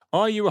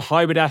Are you a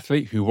hybrid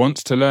athlete who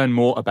wants to learn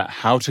more about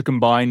how to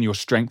combine your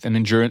strength and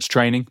endurance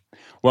training?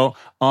 Well,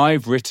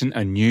 I've written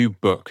a new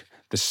book,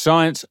 The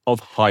Science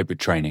of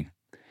Hybrid Training.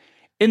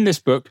 In this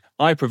book,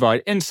 I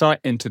provide insight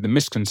into the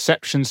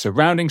misconceptions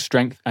surrounding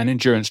strength and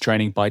endurance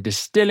training by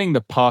distilling the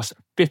past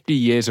 50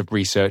 years of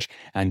research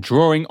and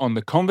drawing on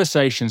the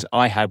conversations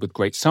I had with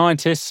great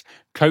scientists,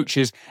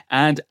 coaches,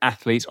 and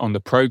athletes on the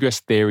Progress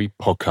Theory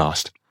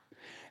podcast.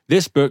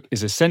 This book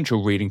is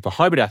essential reading for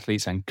hybrid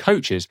athletes and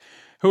coaches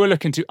who are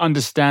looking to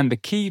understand the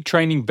key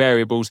training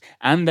variables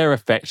and their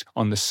effect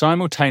on the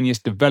simultaneous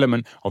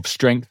development of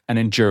strength and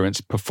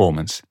endurance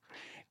performance.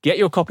 Get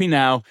your copy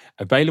now,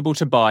 available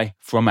to buy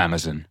from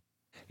Amazon.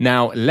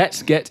 Now,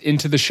 let's get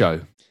into the show.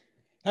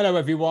 Hello,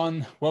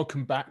 everyone.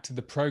 Welcome back to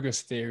the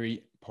Progress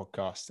Theory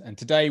podcast. And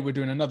today we're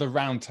doing another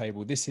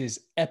roundtable. This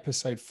is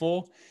episode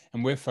 4,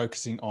 and we're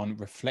focusing on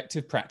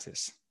reflective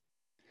practice.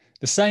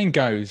 The saying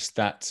goes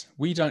that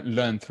we don't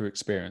learn through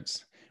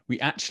experience. We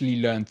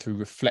actually learn through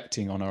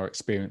reflecting on our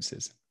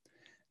experiences.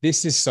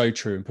 This is so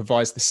true and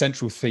provides the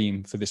central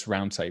theme for this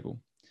roundtable.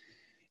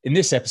 In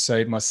this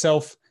episode,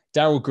 myself,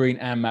 Daryl Green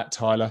and Matt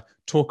Tyler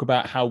talk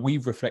about how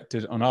we've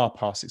reflected on our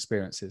past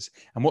experiences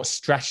and what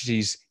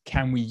strategies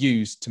can we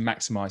use to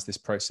maximize this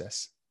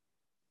process.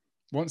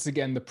 Once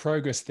again, the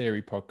Progress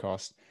Theory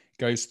podcast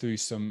goes through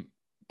some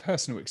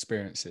personal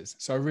experiences,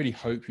 so I really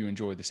hope you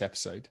enjoy this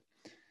episode.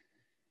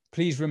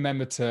 Please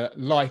remember to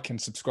like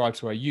and subscribe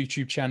to our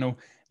YouTube channel,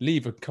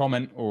 leave a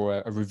comment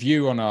or a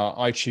review on our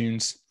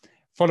iTunes,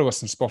 follow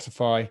us on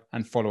Spotify,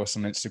 and follow us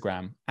on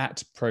Instagram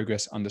at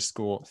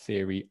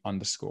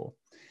progress_theory_.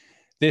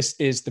 This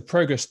is the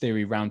Progress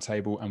Theory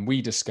Roundtable, and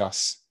we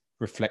discuss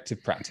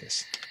reflective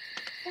practice.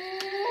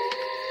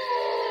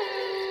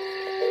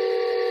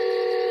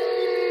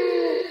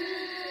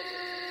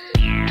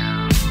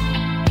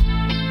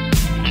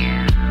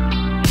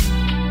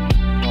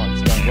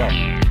 It's going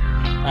well.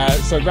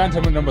 So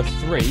roundtable number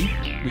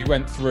 3, we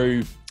went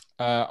through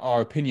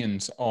our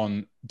opinions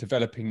on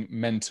developing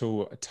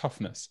mental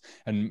toughness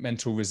and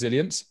mental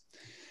resilience.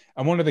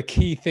 And one of the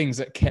key things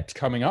that kept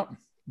coming up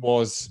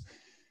was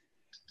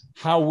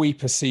how we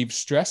perceive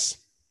stress,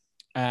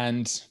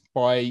 and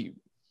by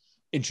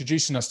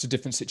introducing us to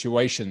different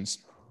situations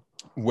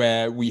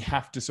where we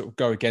have to sort of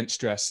go against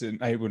stress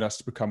and enable us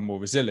to become more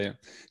resilient.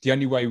 The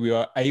only way we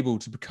are able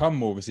to become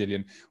more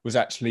resilient was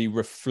actually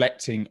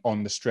reflecting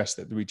on the stress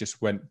that we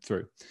just went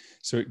through.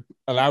 So it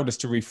allowed us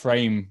to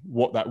reframe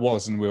what that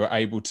was, and we were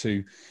able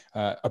to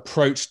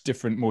approach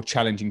different, more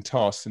challenging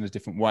tasks in a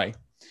different way.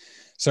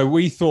 So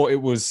we thought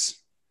it was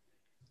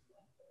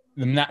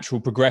the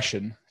natural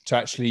progression to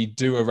actually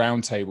do a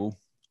roundtable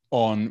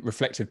on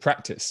reflective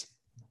practice.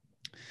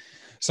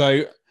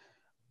 So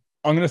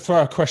I'm going to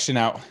throw a question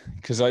out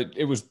because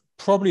it was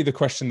probably the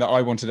question that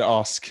I wanted to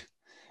ask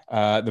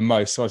the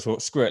most. So I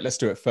thought, screw it, let's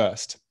do it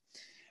first.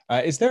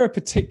 Is there a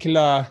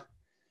particular,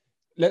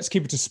 let's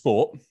keep it to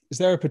sport. Is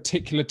there a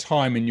particular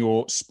time in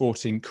your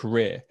sporting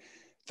career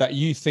that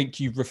you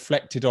think you've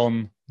reflected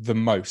on the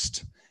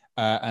most?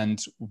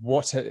 And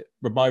what,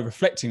 by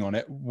reflecting on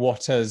it,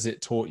 what has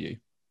it taught you?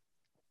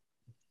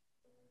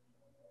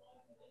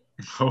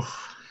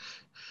 Oh.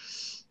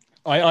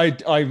 I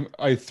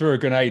threw a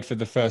grenade for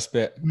the first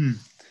bit.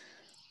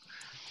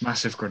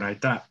 Massive grenade.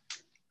 That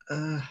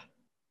I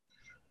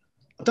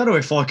don't know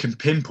if I can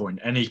pinpoint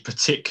any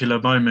particular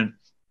moment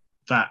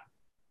that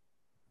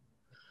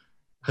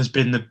has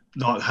been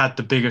had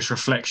the biggest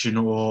reflection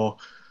or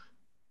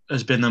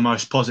has been the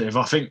most positive.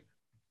 I think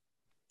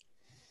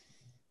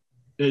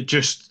I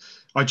just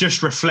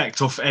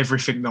reflect off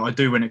everything that I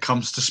do when it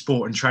comes to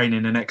sport and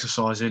training and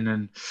exercising,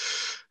 and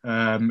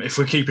if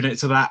we're keeping it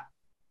to that.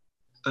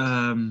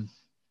 And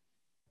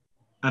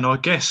I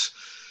guess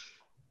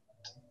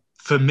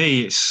for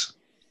me, it's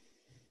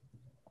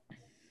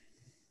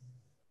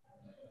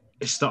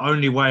the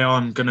only way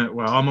I'm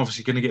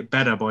obviously going to get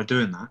better by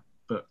doing that,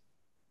 but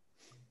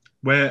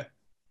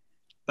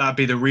that'd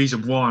be the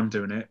reason why I'm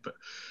doing it. But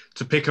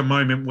to pick a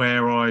moment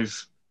where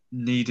I've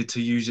needed to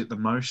use it the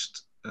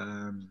most,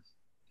 I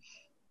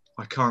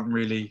can't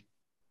really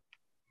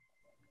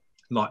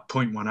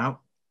point one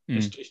out.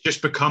 It's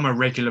just become a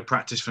regular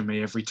practice for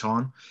me every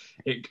time.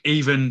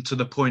 Even to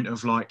the point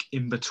of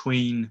in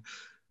between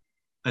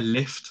a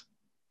lift,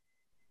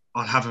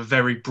 I'd have a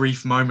very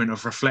brief moment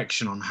of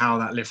reflection on how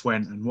that lift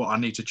went and what I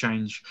need to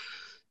change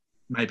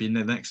maybe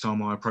the next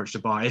time I approach the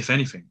bar, if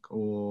anything,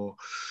 or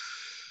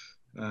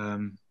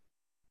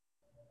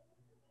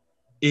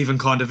even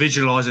kind of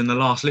visualizing the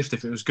last lift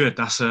if it was good.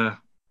 That's a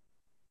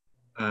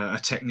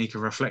technique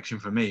of reflection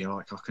for me.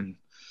 I can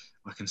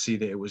see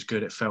that it was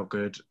good, it felt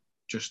good,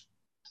 just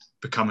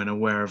becoming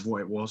aware of what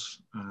it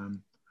was.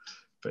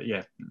 But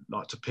yeah,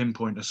 to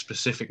pinpoint a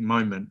specific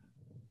moment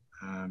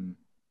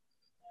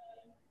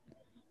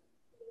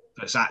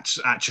that's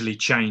actually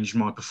changed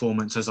my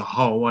performance as a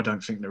whole, I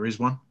don't think there is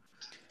one.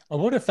 I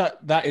wonder if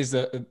that is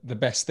the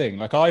best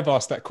thing. I've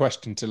asked that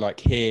question to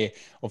hear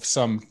of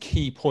some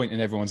key point in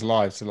everyone's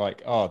lives. So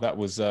that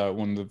was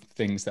one of the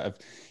things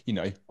that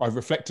I've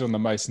reflected on the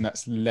most, and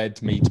that's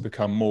led me to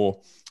become more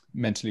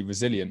mentally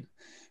resilient.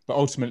 But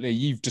ultimately,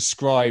 you've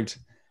described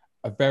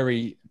a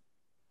very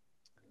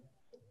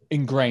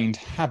ingrained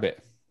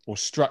habit or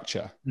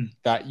structure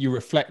that you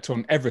reflect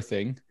on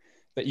everything,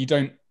 that you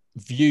don't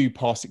view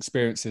past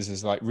experiences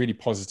as like really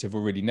positive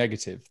or really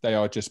negative. They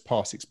are just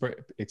past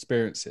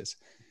experiences.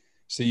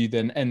 So you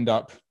then end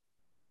up,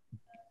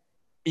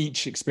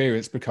 each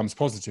experience becomes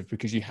positive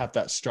because you have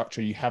that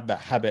structure, you have that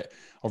habit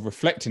of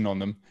reflecting on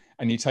them,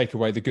 and you take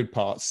away the good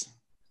parts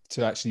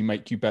to actually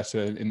make you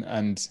better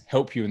and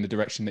help you in the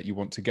direction that you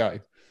want to go.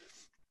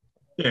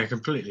 Yeah,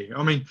 completely.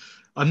 I mean,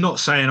 I'm not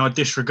saying I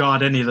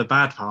disregard any of the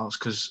bad parts,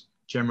 because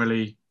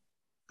generally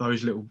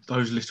those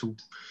little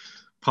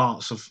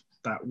parts of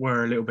that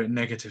were a little bit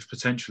negative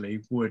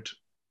potentially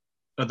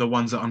are the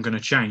ones that I'm going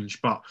to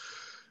change. But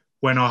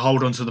when I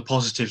hold on to the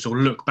positives or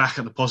look back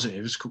at the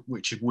positives,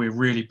 which we're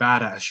really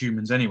bad at as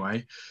humans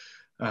anyway,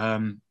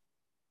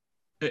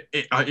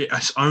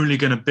 it's only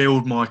going to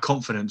build my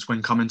confidence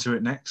when coming to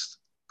it next,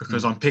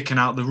 because I'm picking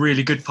out the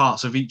really good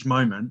parts of each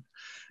moment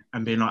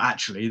and being like,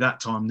 actually,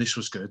 that time this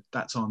was good,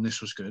 that time this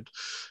was good.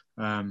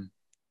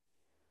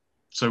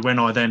 So when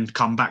I then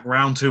come back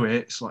round to it,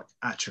 it's like,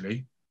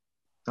 actually,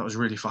 that was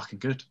really fucking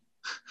good.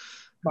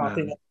 But I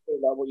think that's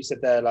like what you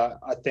said there. Like,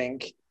 I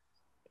think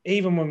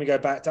even when we go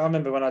back to, I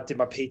remember when I did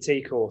my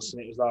PT course,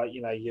 and it was like,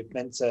 you know, you're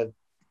meant to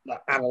like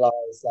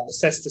analyze, like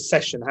assess the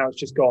session, how it's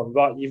just gone.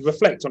 Right, you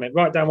reflect on it,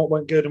 write down what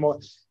went good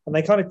and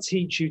they kind of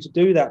teach you to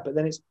do that. But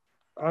then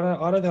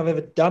I don't think I've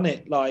ever done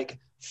it like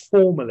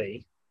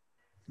formally.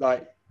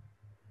 Like,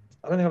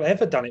 I don't think I've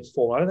ever done it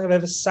formally. I don't think I've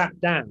ever sat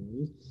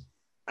down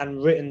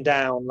and written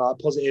down like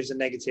positives and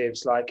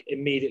negatives like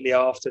immediately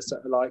after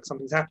like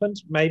something's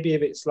happened. Maybe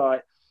if it's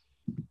like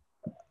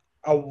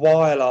a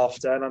while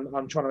after, and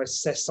I'm trying to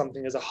assess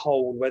something as a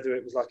whole, whether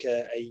it was like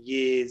a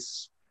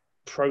year's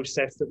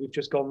process that we've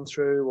just gone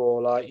through,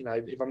 or like, you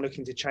know, if I'm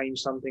looking to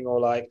change something or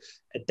like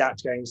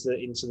adapt going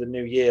into the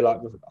new year, like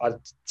I've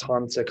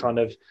time to kind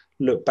of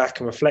look back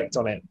and reflect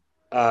on it.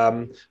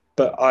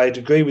 But I'd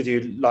agree with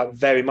you, like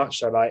very much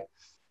so. Like,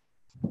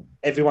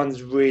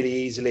 everyone's really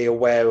easily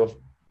aware of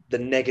the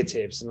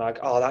negatives and like,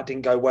 oh, that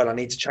didn't go well, I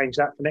need to change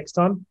that for next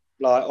time.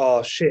 Like,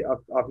 oh shit,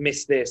 I've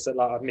missed this.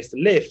 Like, I've missed a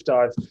lift.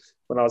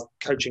 When I was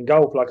coaching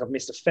golf, like I've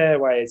missed a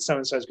fairway. So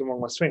and so's gone wrong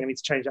with my swing. I need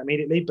to change that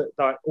immediately. But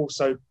like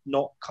also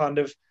not kind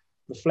of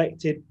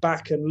reflected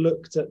back and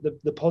looked at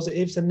the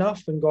positives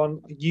enough and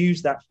gone,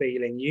 use that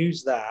feeling,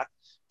 use that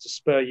to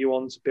spur you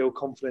on to build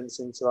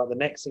confidence into like the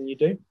next thing you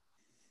do.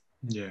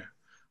 Yeah,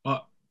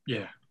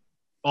 yeah.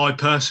 I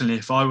personally,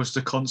 if I was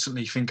to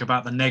constantly think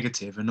about the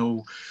negative and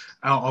all,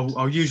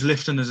 I'll use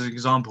lifting as an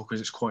example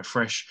because it's quite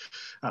fresh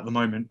at the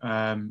moment.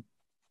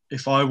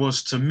 If I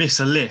was to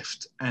miss a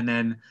lift and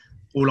then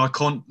all I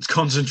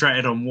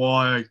concentrated on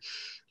why,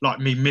 like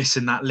me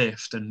missing that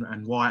lift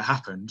and why it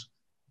happened,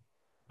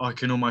 I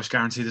can almost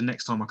guarantee the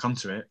next time I come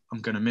to it,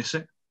 I'm going to miss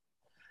it.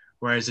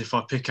 Whereas if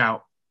I pick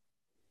out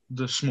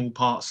the small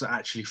parts that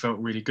actually felt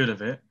really good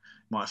of it,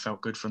 might have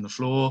felt good from the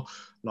floor,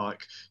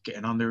 like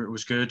getting under it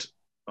was good.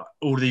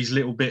 All these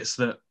little bits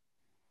that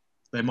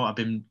there might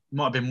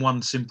have been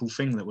one simple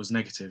thing that was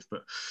negative,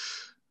 but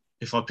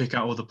if I pick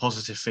out all the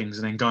positive things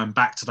and then going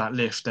back to that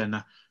lift,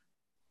 then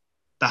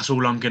that's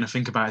all I'm going to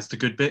think about is the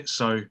good bits.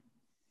 So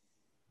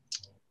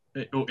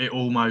it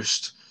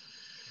almost,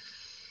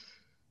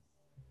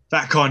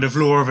 that kind of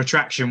law of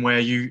attraction where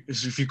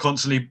if you're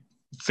constantly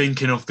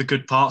thinking of the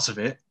good parts of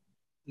it,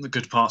 the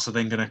good parts are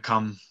then going to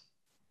come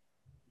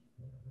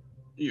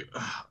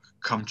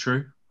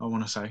true, I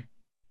want to say.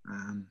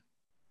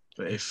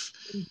 But if,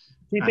 do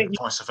you think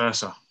vice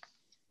versa.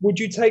 Would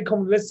you take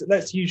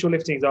let's use your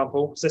lifting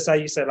example. So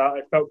say you said, like,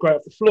 I felt great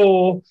off the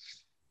floor,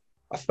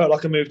 I felt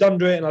like I moved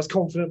under it and I was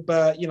confident,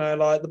 but, you know,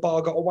 like the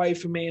bar got away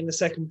from me in the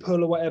second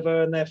pull or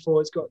whatever, and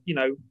therefore it's got, you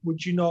know,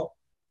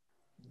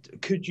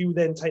 could you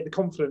then take the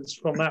confidence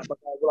from that? But,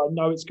 well, I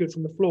know it's good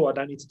from the floor. I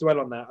don't need to dwell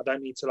on that. I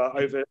don't need to like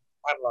over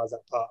analyze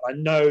that part. I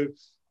know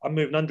I'm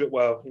moving under it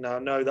well. You know, I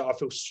know that I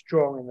feel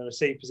strong in the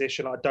receive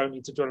position. I don't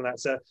need to dwell on that.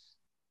 So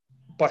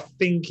by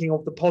thinking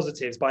of the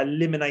positives, by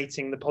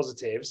eliminating the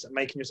positives and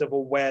making yourself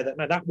aware that,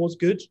 no, that was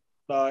good.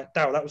 Like,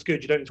 Daryl, that was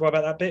good. You don't need to worry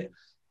about that bit.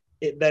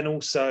 It then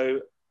also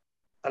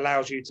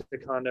allows you to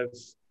kind of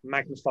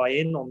magnify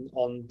in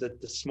on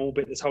the small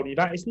bit that's holding you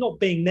back. It's not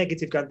being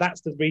negative, going,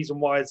 that's the reason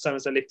why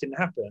so-and-so lift didn't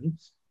happen.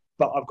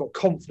 But I've got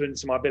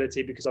confidence in my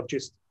ability because I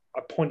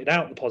pointed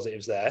out the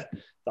positives there,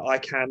 that I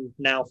can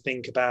now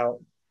think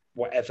about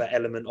whatever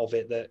element of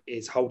it that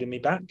is holding me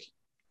back.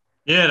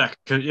 Yeah,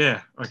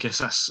 I guess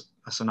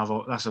that's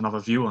another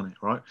view on it,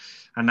 right?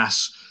 And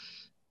that's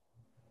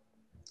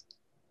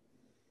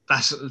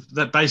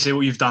basically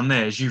what you've done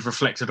there is you've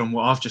reflected on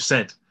what I've just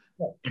said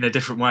in a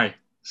different way.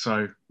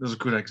 So there's a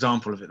good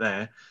example of it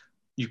there.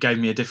 You gave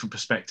me a different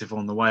perspective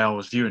on the way I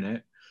was viewing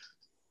it.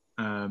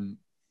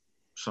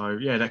 So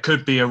yeah, that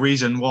could be a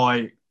reason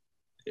why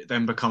it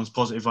then becomes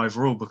positive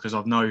overall, because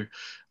I've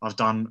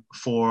done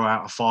 4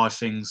 out of 5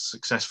 things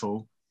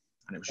successful,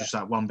 and it was just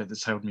that one bit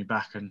that's held me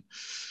back, and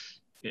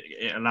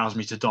it allows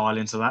me to dial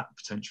into that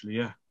potentially.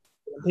 Yeah.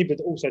 people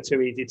are also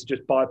too easy to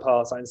just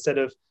bypass. Like, instead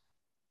of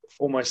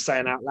almost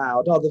saying out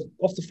loud, "Oh, the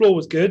off the floor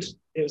was good,"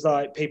 it was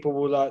like people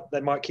will like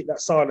they might keep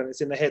that silent.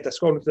 It's in their head. They're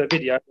scrolling through their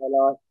video. They're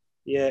like,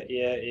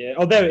 "Yeah.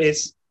 Oh, there it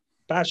is."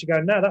 But actually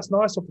going, "No, that's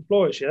nice off the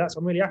floor. Actually,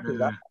 I'm really happy with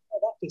that. Oh,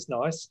 that bit's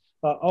nice."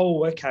 Like,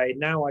 oh, okay.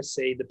 Now I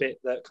see the bit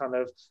that kind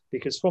of,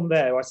 because from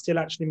there I still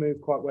actually move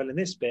quite well in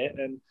this bit,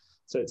 and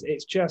so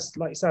it's just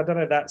like you said. I don't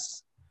know.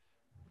 That's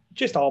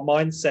just our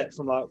mindset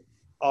from like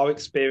our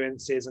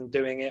experiences and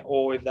doing it,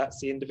 or if that's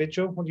the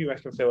individual. What do you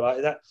reckon, Phil? Like,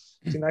 do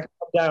you think that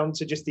comes down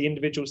to just the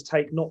individual's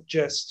take, not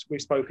just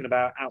we've spoken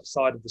about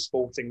outside of the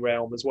sporting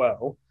realm as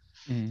well?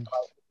 If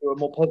you're a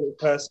more positive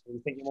person,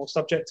 you think you're more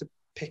subject to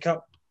pick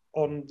up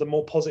on the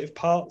more positive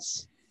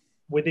parts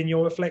within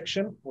your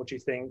reflection? What do you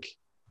think?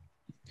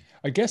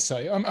 I guess so.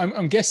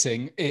 I'm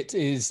guessing it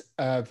is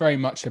very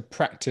much a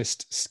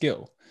practiced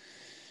skill.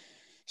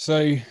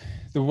 So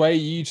the way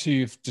you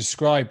two have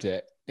described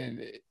it,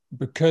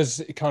 because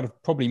it kind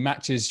of probably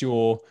matches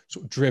your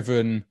sort of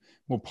driven,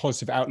 more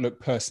positive outlook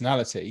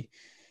personality,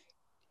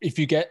 if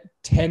you get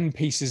 10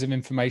 pieces of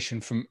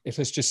information from, if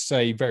let's just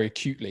say very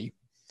acutely,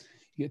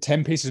 you get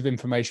 10 pieces of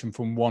information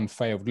from one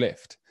failed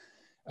lift,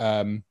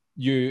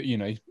 you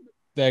know,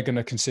 they're going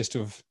to consist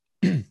of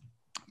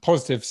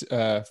positive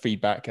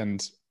feedback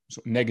and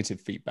sort of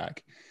negative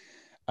feedback.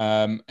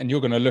 And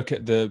you're going to look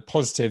at the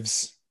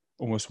positives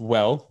almost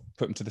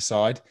put them to the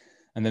side.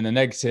 And then the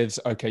negatives,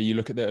 okay, you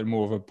look at that in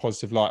more of a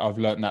positive light. I've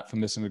learned that from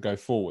this and to go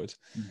forward.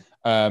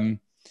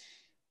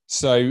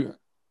 So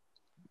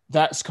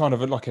that's kind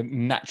of like a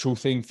natural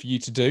thing for you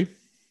to do.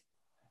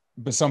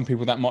 But some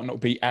people that might not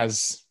be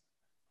as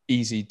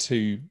easy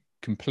to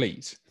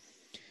complete.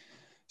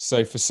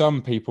 So for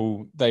some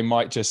people, they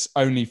might just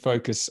only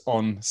focus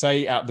on,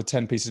 say, out of the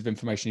 10 pieces of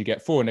information you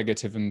get, 4 are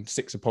negative and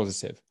 6 are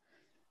positive.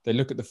 They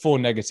look at the 4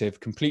 negative,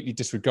 completely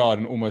disregard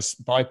and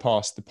almost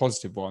bypass the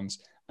positive ones,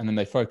 and then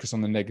they focus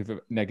on the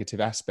negative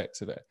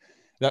aspects of it.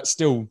 That's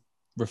still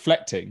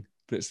reflecting,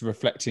 but it's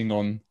reflecting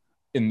on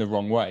in the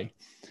wrong way.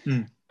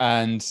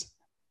 And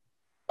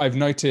I've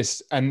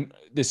noticed, and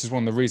this is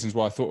one of the reasons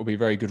why I thought it would be a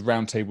very good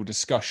roundtable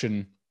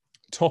discussion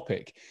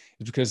topic,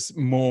 is because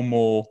more and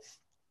more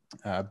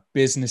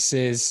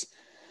businesses,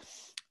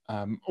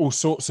 all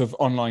sorts of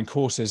online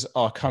courses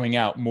are coming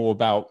out more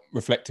about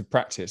reflective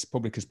practice,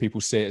 probably because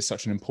people see it as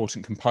such an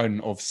important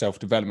component of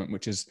self-development,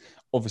 which is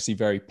obviously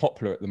very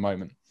popular at the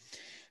moment.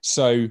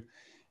 So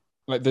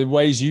like the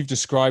ways you've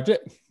described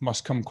it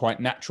must come quite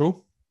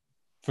natural.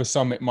 For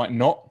some, it might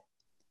not.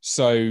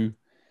 So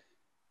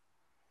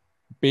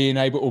being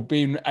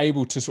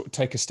able to sort of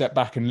take a step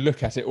back and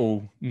look at it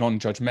all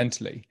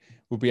non-judgmentally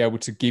will be able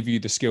to give you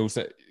the skills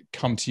that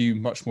come to you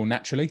much more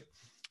naturally.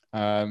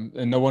 And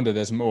no wonder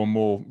there's more and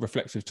more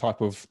reflective type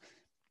of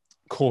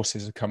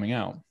courses are coming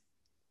out.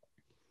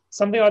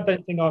 Something I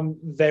don't think I'm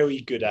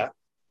very good at.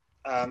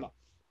 I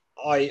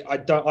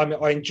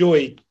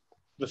enjoy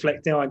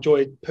reflecting. I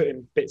enjoy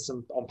putting bits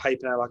on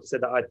paper now. Like I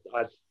said, that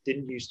I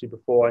didn't used to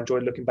before. I enjoy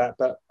looking back,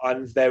 but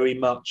I'm very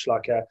much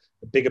like a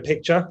bigger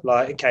picture.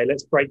 Like, okay,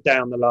 let's break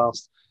down the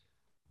last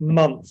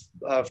month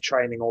of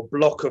training or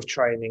block of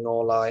training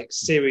or like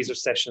series of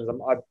sessions.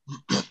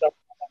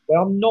 What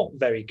I'm not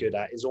very good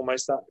at is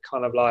almost that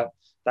kind of like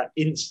that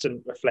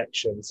instant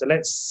reflection. So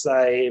let's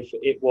say if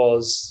it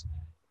was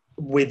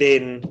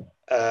within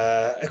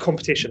a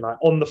competition, like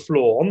on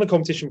the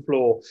competition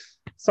floor,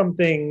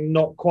 something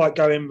not quite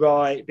going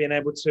right, being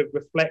able to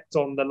reflect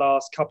on the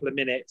last couple of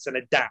minutes and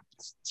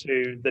adapt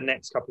to the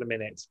next couple of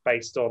minutes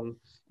based on,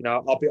 you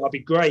know, I'll be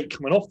great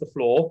coming off the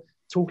floor,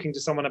 talking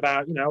to someone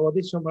about, you know, well,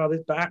 this one, well,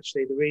 this, but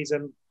actually the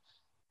reason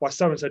why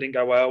so-and-so didn't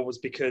go well was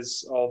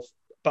because of,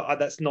 but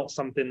that's not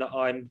something that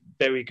I'm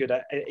very good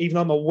at. Even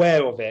though I'm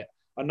aware of it,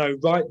 I know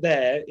right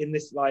there in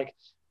this, like,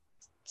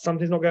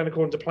 something's not going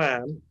according to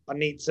plan. I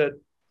need to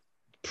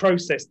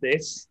process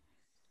this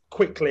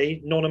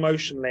quickly,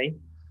 non-emotionally.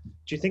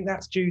 Do you think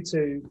that's due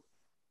to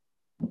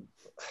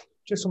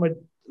just from a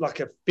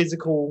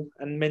physical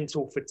and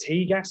mental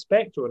fatigue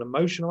aspect or an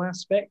emotional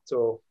aspect,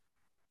 or?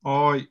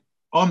 I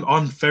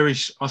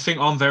think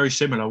I'm very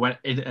similar when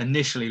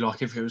initially,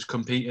 like if it was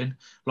competing,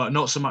 like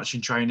not so much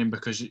in training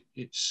because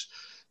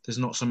there's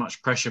not so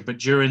much pressure, but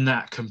during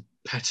that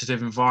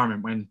competitive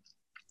environment when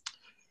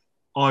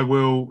I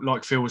will,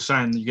 like Phil was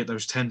saying, you get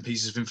those 10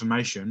 pieces of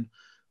information,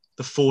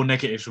 the 4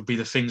 negatives would be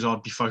the things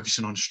I'd be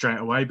focusing on straight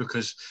away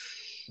because,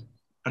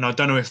 and I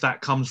don't know if that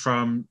comes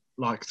from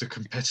like the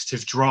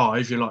competitive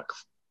drive, you're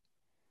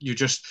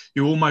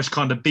almost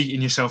kind of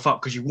beating yourself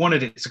up because you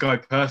wanted it to go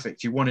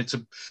perfect. You wanted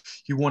to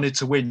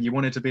win. You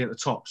wanted to be at the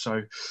top.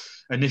 So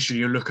initially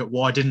you look at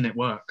why didn't it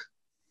work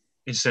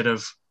instead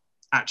of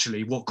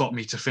actually what got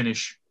me to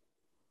finish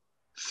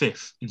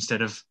 5th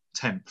instead of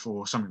 10th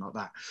or something like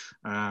that.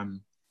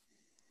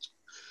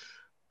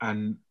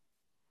 And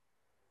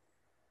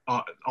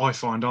I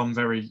find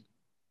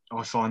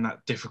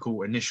that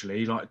difficult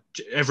initially. Like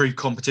every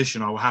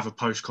competition, I will have a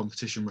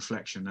post-competition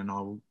reflection, and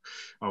I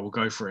will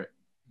go for it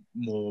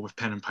more with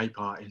pen and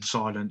paper in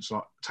silence.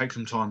 Like take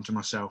some time to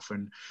myself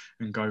and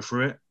go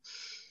through it.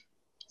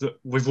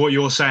 with what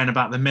you're saying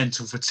about the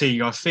mental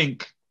fatigue, I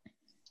think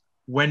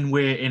when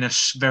we're in a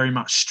very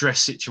much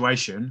stress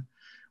situation,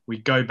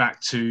 we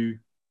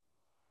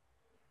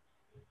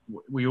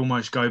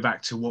almost go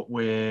back to what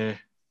we're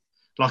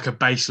like a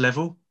base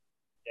level.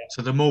 Yeah.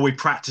 So the more we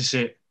practice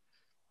it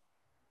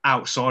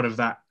outside of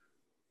that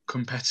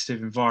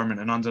competitive environment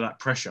and under that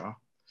pressure,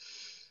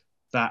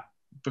 that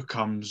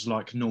becomes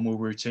like normal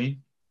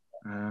routine.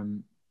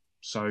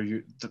 So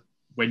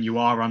when you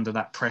are under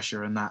that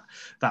pressure and that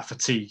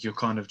fatigue, you're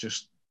kind of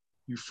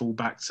you fall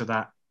back to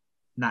that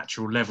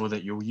natural level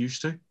that you're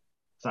used to, if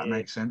that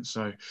makes sense.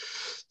 So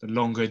the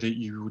longer that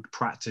you would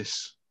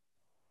practice,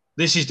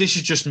 this is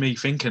just me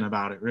thinking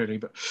about it really,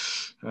 but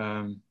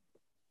the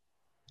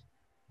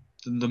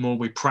more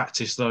we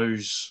practice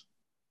those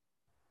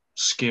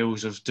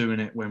skills of doing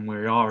it when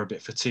we are a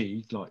bit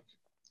fatigued, like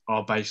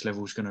our base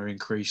level is going to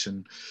increase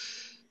and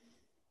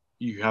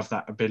you have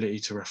that ability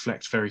to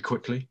reflect very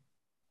quickly.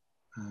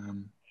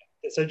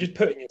 So just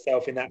putting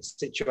yourself in that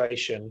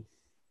situation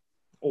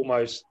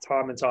almost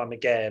time and time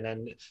again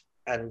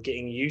and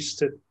getting used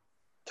to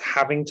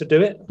having to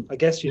do it, I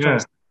guess.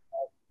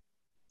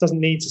 Doesn't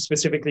need to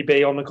specifically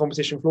be on the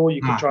competition floor.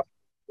 You can try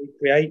to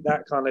create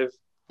that kind of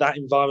that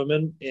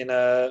environment in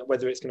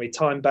whether it's going to be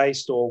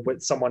time-based or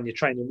with someone you're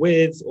training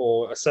with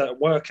or a certain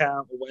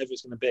workout or whatever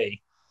it's going to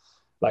be.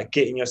 Like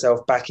getting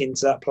yourself back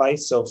into that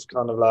place of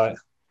kind of like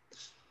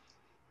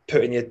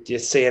putting your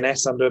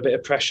CNS under a bit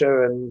of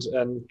pressure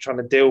and trying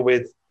to deal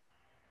with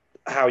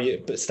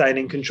but staying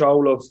in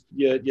control of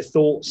your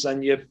thoughts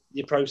and your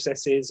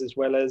processes as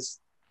well as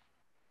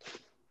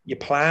your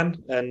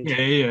plan.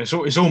 And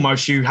so it's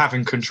almost you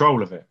having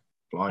control of it.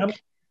 Like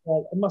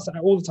I must say,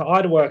 all the time. I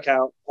had a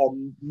workout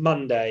on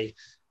Monday,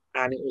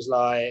 and it was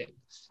like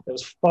there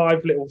was 3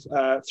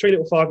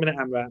 little 5-minute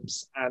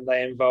AMRAPs, and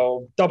they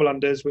involved double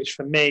unders, which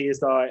for me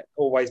is like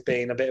always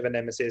been a bit of a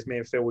nemesis. Me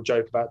and Phil will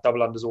joke about double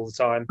unders all the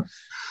time.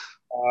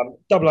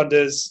 Double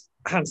unders,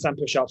 handstand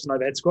push-ups, and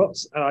overhead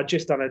squats. And I'd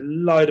just done a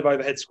load of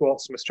overhead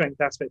squats from a strength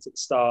aspect at the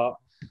start.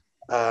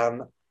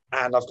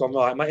 And I've gone,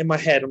 right, in my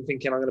head, I'm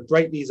thinking I'm going to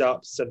break these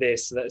up so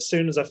that as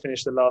soon as I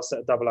finish the last set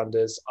of double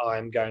unders,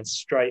 I'm going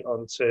straight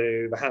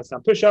onto the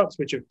handstand push-ups,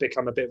 which have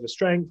become a bit of a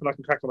strength, and I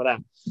can crack on with that.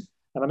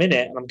 And I'm in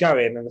it, and I'm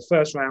going, and the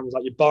first round was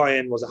like your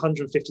buy-in was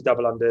 150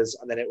 double unders,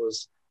 and then it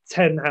was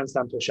 10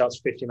 handstand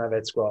push-ups, 15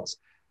 overhead squats.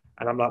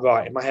 And I'm like,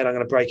 right, in my head, I'm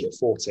going to break it at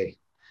 40.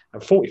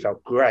 And 40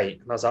 felt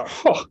great. And I was like,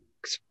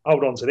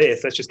 hold on to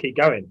this. Let's just keep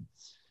going.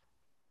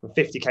 And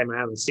 50 came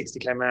around, and 60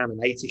 came around,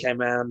 and 80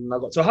 came around, and I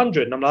got to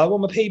 100. And I'm like, well,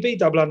 my PB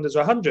double unders are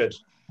 100.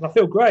 And I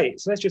feel great.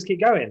 So let's just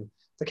keep going.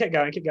 So I kept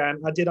going.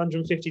 I did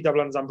 150 double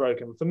unders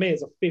unbroken. For me,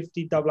 it's a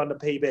 50 double under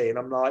PB. And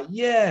I'm like,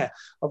 yeah.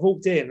 I've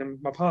walked in,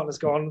 and my partner's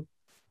gone,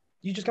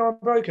 you just go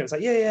unbroken? It's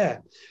like, yeah.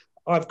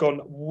 I've gone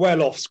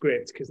well off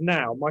script because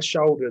now my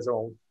shoulders are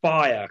on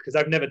fire because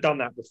I've never done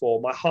that before.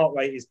 My heart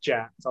rate is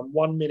jacked. I'm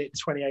 1 minute,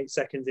 28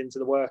 seconds into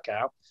the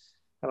workout.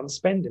 And I'm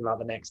spending like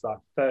the next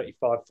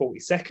 35, 40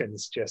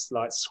 seconds just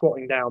like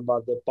squatting down by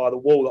the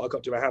wall that I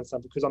got to a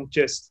handstand because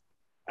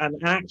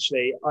and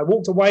actually I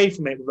walked away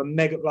from it with a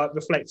mega, like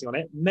reflecting on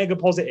it, mega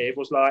positive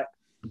was like,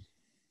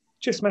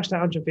 just smashed out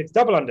 150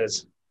 double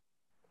unders.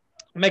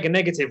 Mega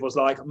negative was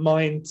like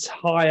my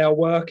entire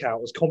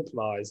workout was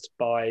compromised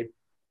by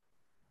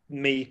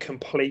me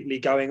completely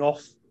going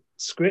off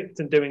script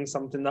and doing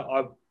something that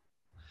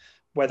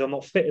whether I'm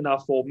not fit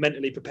enough or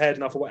mentally prepared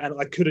enough, and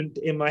I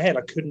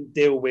couldn't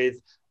deal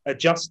with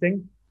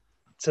adjusting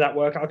to that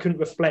work. I couldn't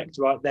reflect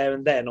right there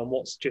and then on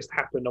what's just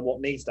happened and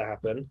what needs to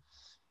happen.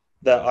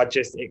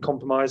 It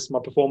compromised my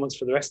performance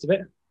for the rest of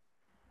it.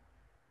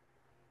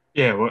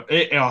 Yeah,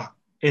 well,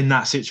 in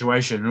that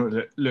situation,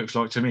 it looks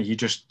like to me you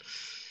just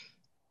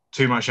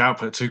too much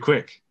output too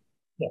quick.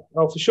 Yeah,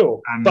 oh for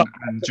sure. And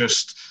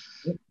just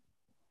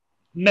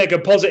mega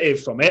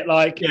positive from it.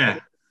 Like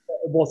it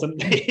wasn't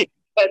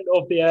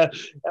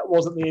that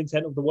wasn't the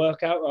intent of the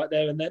workout right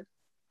there and then.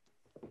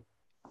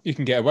 You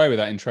can get away with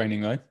that in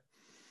training though.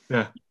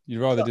 Yeah. You'd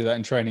rather do that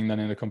in training than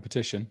in a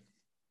competition.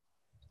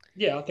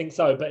 Yeah, I think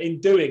so. But in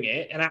doing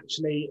it and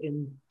actually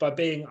by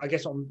being, I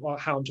guess on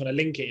how I'm trying to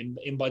link it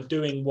in by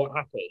doing what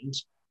happened,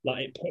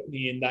 like it put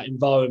me in that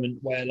environment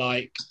where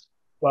I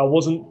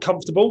wasn't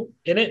comfortable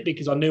in it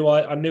because I knew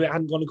it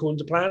hadn't gone according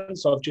to plan.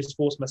 So I've just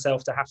forced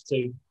myself to have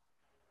to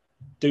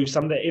do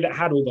something. If it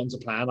had all gone to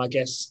plan, I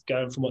guess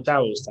going from what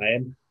Darryl was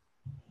saying,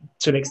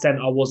 to an extent,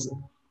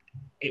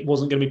 it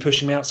wasn't going to be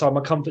pushing me outside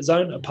my comfort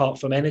zone apart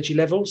from energy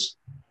levels,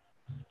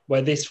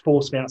 where this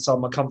forced me outside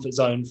my comfort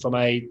zone from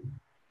a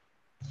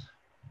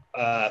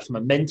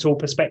mental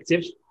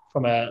perspective,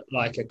 from a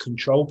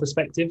control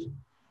perspective.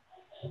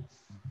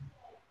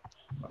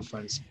 My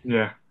friends.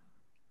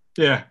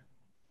 Yeah.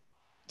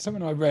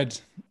 Something I read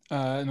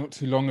not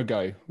too long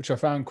ago, which I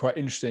found quite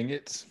interesting.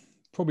 It's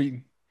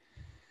probably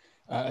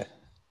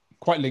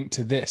quite linked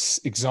to this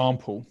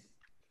example,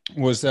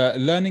 was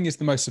learning is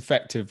the most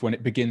effective when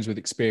it begins with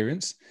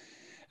experience.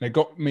 And it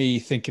got me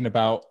thinking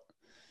about,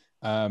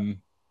 the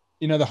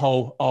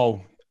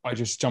whole, I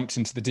just jumped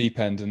into the deep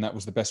end and that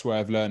was the best way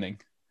of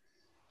learning.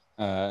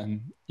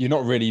 you're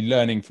not really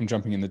learning from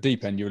jumping in the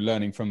deep end. You're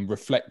learning from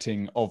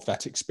reflecting of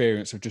that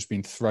experience of just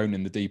being thrown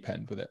in the deep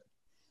end with it.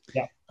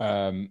 Yeah.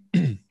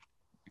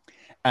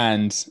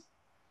 And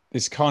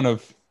this kind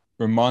of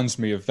reminds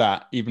me of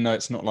that, even though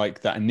it's not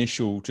like that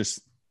initial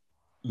just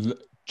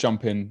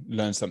jump in,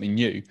 learn something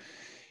new.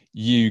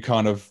 You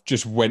kind of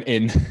just went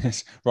in,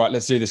 right,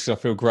 let's do this because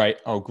I feel great.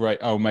 Oh, great.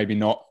 Oh, maybe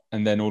not.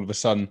 And then all of a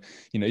sudden,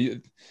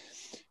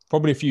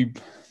 probably if you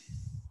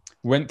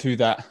went through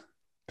that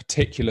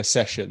particular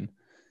session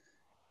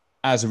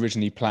as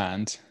originally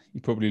planned,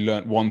 you probably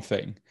learnt one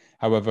thing.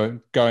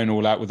 However, going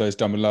all out with those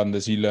double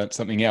unders, you learnt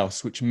something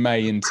else, which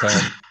may in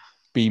turn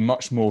be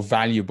much more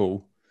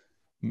valuable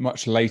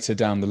much later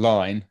down the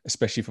line,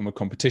 especially from a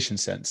competition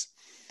sense.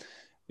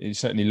 You're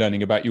certainly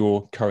learning about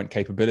your current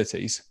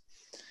capabilities.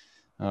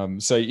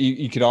 So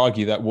you could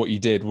argue that what you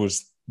did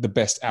was the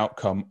best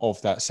outcome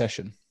of that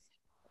session.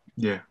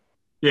 Yeah.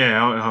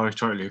 Yeah, I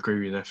totally agree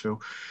with you there, Phil.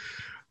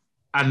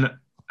 And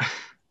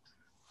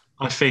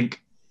I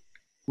think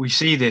we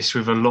see this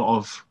with a lot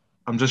of,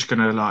 I'm just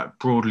going to like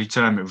broadly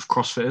term it with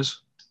CrossFitters.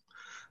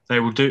 They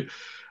will do,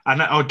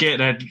 and I get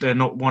they're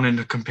not wanting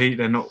to compete.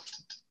 They're not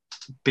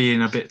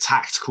being a bit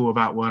tactical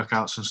about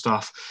workouts and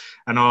stuff.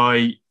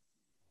 And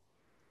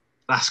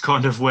that's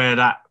kind of where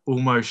that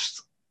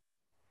almost,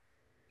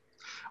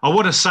 I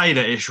want to say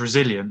that it's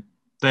resilient.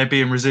 They're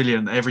being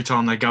resilient every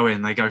time they go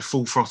in. They go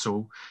full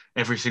throttle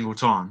every single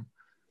time.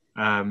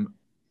 And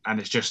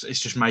it's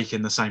just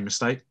making the same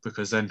mistake,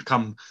 because then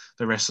come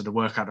the rest of the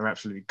workout, they're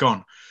absolutely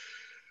gone.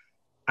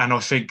 And I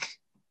think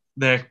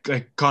they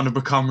kind of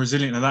become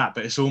resilient to that,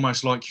 but it's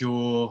almost like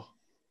you're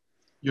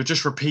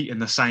just repeating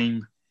the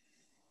same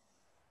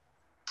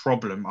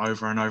problem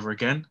over and over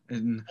again.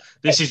 And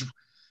this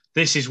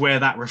is where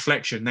that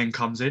reflection then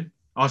comes in.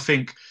 I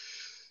think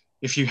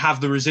if you have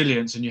the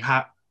resilience and you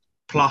have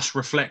plus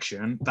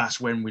reflection,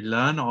 that's when we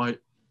learn.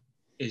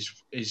 This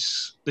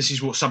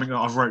is what something that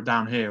I've wrote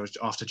down here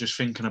after just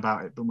thinking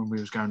about it, but when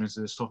we was going into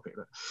this topic,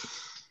 that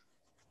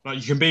like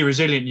you can be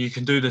resilient, you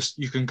can do this,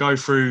 you can go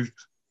through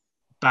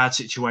bad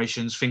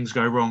situations, things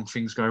go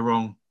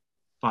wrong,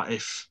 but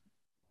if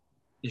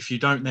you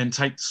don't then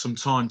take some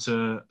time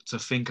to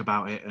think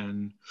about it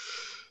and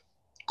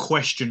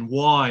question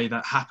why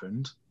that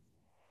happened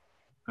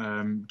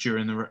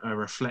during a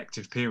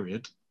reflective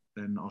period,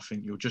 then I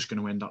think you're just going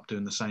to end up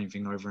doing the same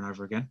thing over and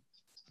over again.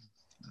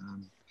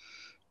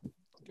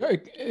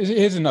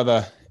 Here's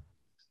another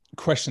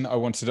question that I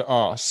wanted to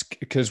ask,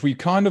 because we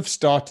kind of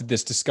started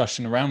this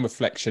discussion around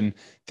reflection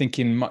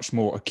thinking much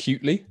more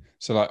acutely.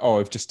 So like, oh,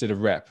 I've just did a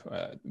rep.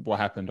 What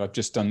happened? I've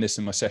just done this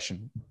in my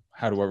session.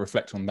 How do I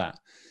reflect on that?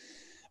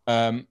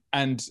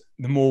 And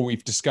the more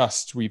we've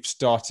discussed, we've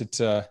started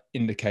to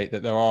indicate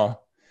that there are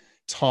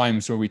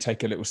times where we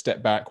take a little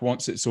step back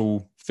once it's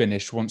all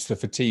finished, once the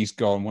fatigue's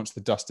gone, once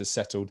the dust has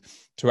settled,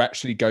 to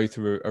actually go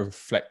through a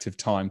reflective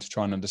time to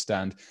try and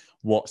understand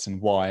what's and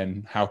why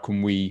and how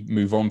can we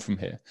move on from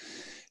here.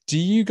 Do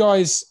you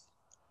guys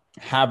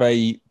have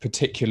a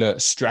particular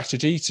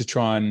strategy to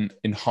try and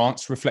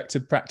enhance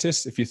reflective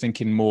practice, if you're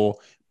thinking more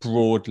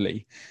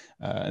broadly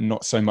and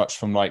not so much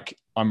from like,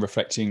 I'm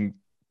reflecting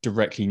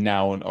directly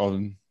now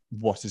on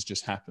what has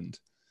just happened?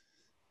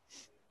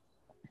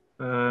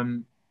 I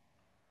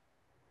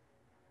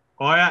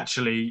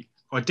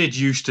did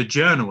used to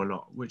journal a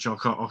lot, which I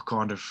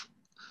kind of,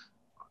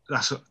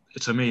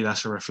 to me,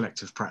 that's a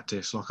reflective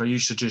practice. Like I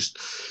used to just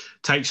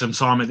take some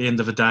time at the end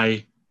of the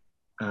day,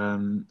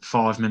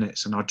 5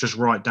 minutes, and I'd just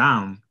write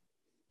down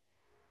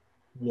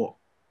what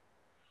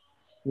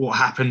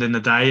happened in the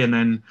day, and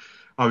then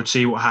I would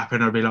see what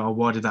happened. I'd be like, oh,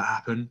 why did that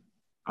happen?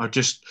 I'd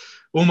just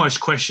almost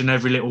question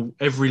every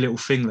little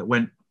thing that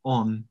went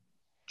on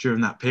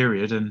during that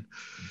period, and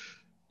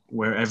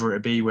wherever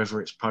it be, whether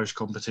it's post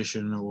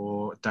competition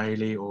or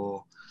daily,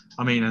 or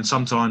and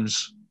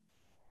sometimes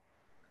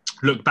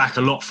look back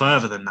a lot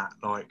further than that,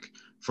 like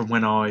from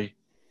when I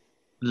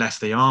left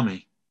the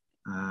army,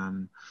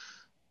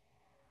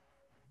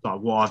 like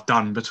what I've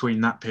done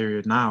between that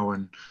period now.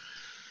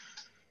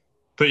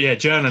 But yeah,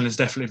 journaling has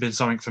definitely been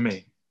something for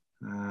me.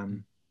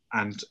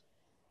 And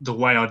the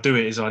way I do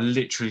it is I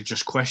literally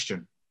just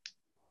question.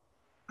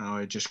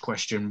 I just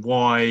question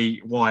why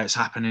it's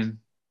happening.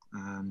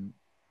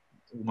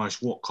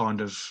 Almost what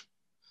kind of,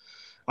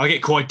 I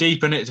get quite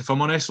deep in it, if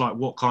I'm honest, like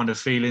what kind of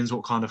feelings,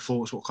 what kind of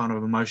thoughts, what kind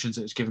of emotions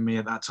it's given me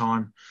at that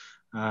time.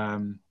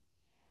 And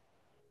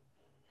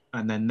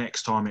then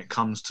next time it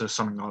comes to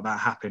something like that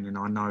happening,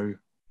 I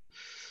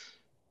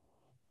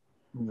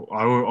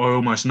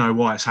almost know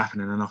why it's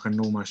happening, and I can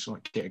almost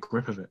like get a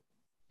grip of it,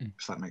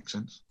 if that makes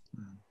sense.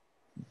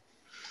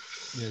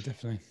 Yeah,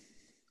 definitely.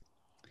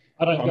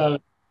 I don't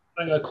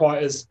go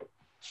quite as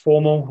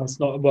formal. It's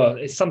not, well,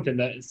 it's something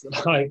that it's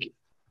like,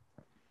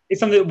 it's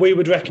something that we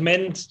would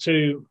recommend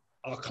to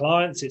our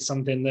clients. It's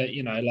something that,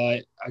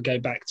 like I go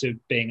back to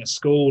being at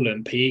school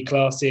and PE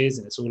classes,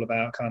 and it's all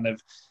about kind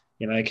of,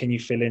 can you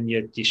fill in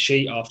your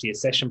sheet after your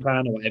session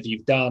plan or whatever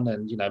you've done,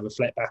 and,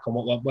 reflect back on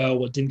what went well,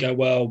 what didn't go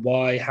well,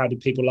 why, how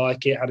did people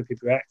like it, how did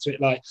people react to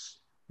it? Like,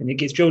 and it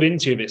gets drilled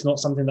into you. But it's not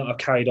something that I've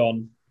carried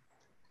on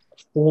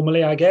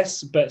formally, I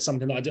guess, but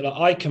something that I do. Like,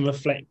 I can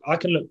reflect, I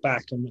can look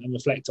back and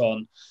reflect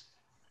on.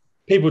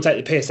 People take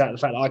the piss out of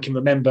the fact that I can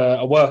remember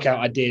a workout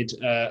I did,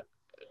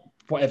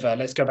 whatever.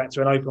 Let's go back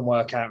to an open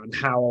workout and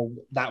how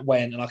that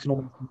went, and I can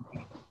almost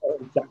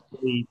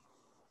exactly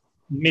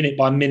minute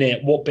by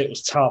minute what bit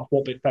was tough,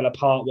 what bit fell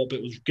apart, what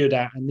bit was good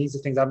at. And these are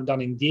things I haven't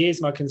done in years,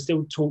 and I can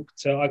still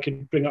I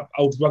can bring up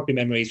old rugby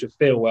memories with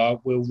Phil where I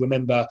will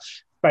remember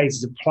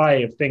phases of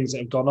play of things that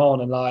have gone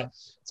on. And like,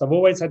 so I've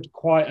always had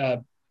quite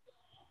a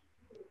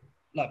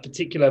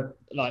particular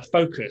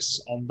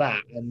focus on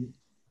that. And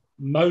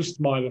most of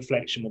my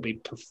reflection will be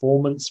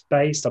performance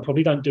based. I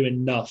probably don't do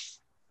enough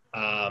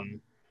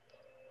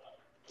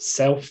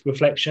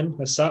self-reflection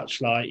as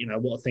such,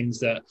 what are things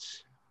that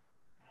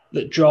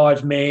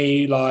drive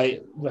me,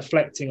 like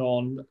reflecting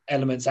on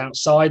elements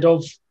outside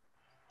of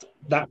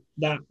that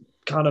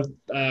kind of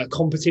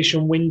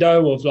competition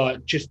window of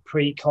like just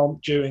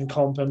pre-comp, during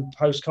comp and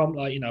post-comp.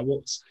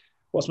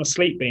 What's my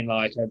sleep been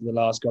like over the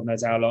last God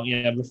knows how long?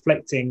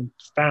 Reflecting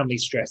family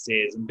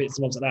stresses and bits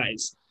and bobs like that.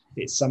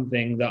 It's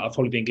something that I've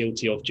probably been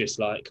guilty of, just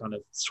like kind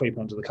of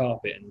sweeping under the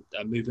carpet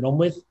and moving on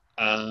with,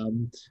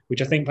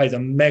 which I think plays a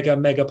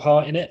mega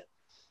part in it.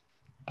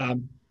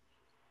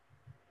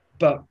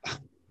 But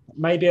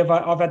maybe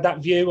I've had that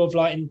view of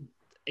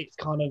it's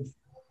kind of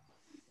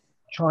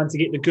trying to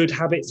get the good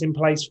habits in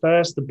place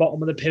first, the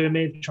bottom of the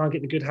pyramid, try and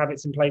get the good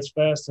habits in place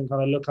first, and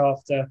kind of look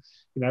after,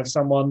 if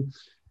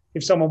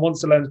someone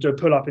wants to learn to do a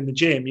pull-up in the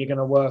gym, you're going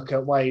to work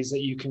at ways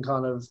that you can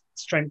kind of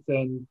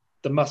strengthen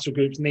the muscle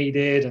groups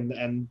needed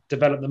and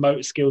develop the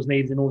motor skills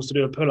needed in order to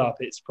do a pull-up.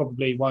 It's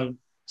probably won't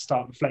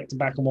start reflecting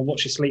back on, well,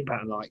 what's your sleep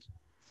pattern like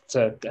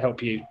to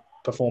help you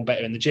perform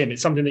better in the gym.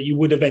 It's something that you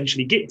would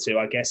eventually get to,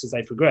 I guess, as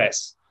they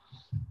progress.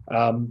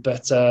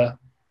 But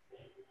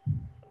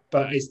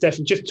it's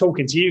definitely, just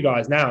talking to you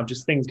guys now,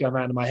 just things going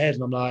around in my head,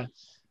 and I'm like,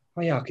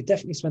 oh yeah, I could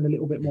definitely spend a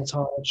little bit more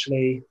time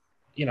actually.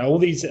 All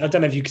these, I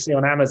don't know if you can see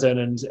on Amazon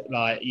and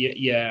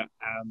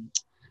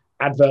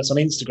adverts on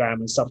Instagram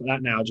and stuff like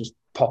that now just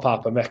pop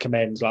up and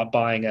recommend like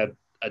buying a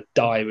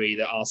diary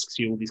that asks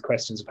you all these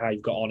questions of how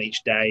you've got on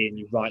each day, and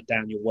you write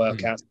down your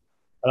workouts.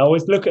 And I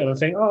always look at them and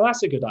think, oh,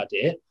 that's a good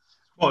idea.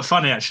 Quite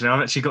funny, actually.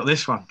 I've actually got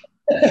this one.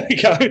 There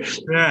you go.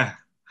 Yeah.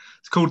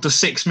 It's called the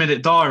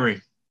 6-minute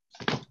diary.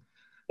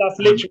 That's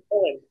literally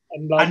it.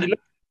 And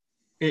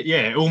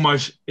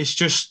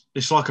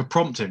it's like a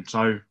prompting.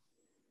 So,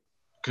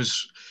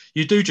 because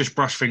you do just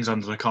brush things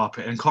under the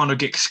carpet and kind of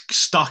get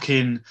stuck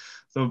in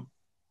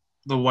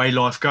the way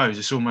life goes.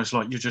 It's almost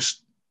like you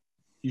just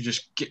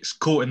get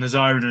caught in the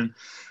zone,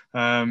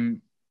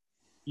 and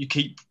you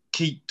keep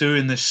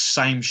doing the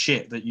same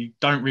shit that you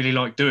don't really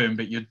like doing,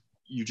 but you're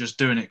just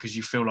doing it because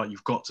you feel like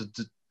you've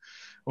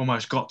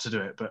almost got to do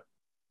it. But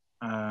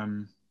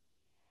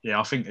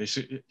I think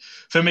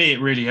for me, it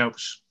really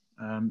helps.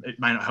 It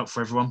may not help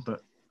for everyone,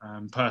 but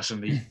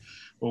personally,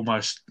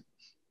 almost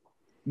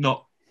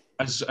not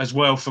as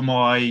well for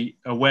my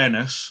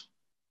awareness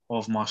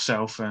of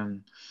myself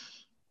and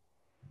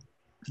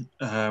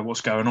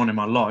what's going on in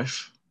my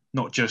life,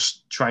 not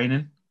just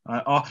training.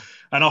 And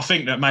I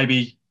think that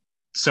maybe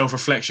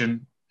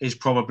self-reflection is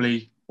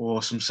probably,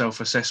 or some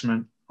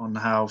self-assessment on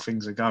how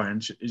things are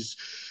going,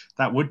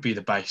 that would be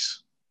the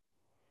base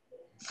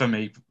for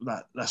me.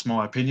 That's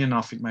my opinion.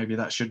 I think maybe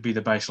that should be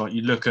the base. Like,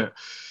 you look at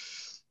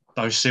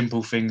those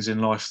simple things in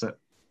life that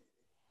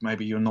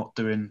maybe you're not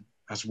doing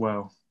as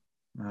well.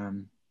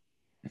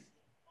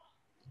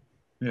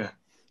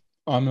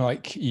 I'm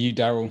like you,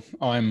 Daryl.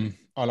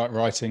 I like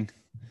writing.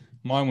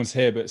 Mine was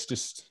here, but it's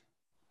just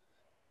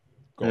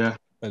got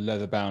a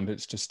leather bound.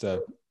 It's just a.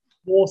 Of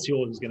course,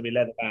 yours is going to be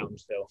leather bound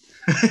still.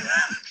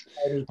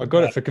 I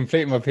got it for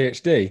completing my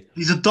PhD.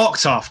 He's a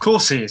doctor, of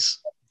course he is.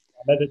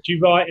 Do you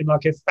write in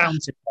like a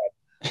fountain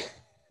pen?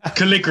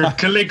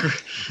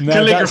 Calligraphy.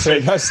 No,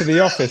 that's to the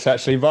office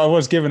actually, but I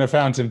was given a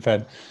fountain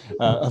pen.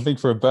 I think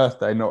for a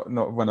birthday,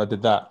 not when I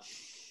did that.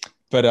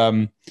 But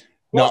I'm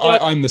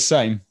the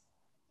same.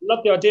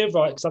 Love the idea of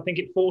writing, because I think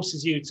it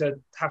forces you to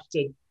have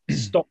to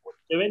stop what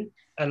you're doing,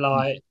 and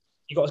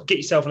you got to get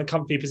yourself in a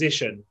comfy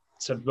position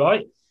to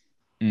write.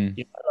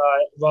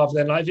 Rather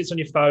than if it's on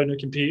your phone or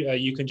computer,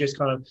 you can just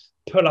kind of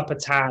pull up a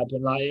tab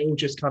and it all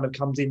just kind of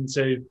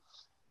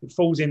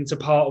falls into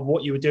part of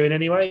what you were doing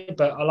anyway.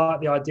 But I like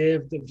the idea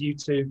of you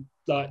to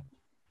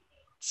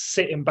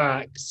sitting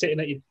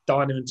at your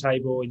dining room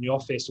table in your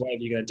office,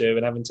 whatever you're going to do,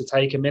 and having to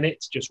take a minute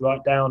to just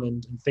write down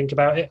and think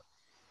about it.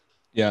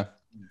 Yeah,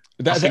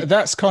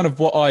 that's kind of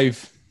what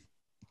I've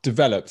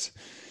developed.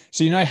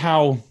 So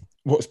how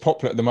what's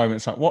popular at the moment,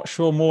 it's like, what's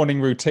your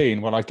morning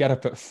routine? Well, I get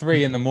up at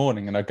 3 a.m.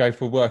 and I go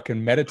for work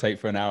and meditate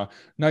for an hour.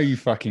 No, you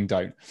fucking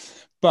don't.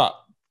 But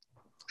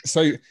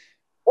so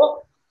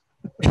what?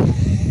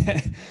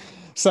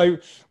 So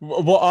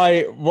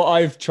what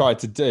I've tried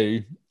to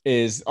do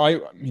is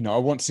I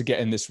want to get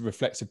in this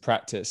reflective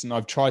practice, and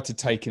I've tried to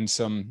take in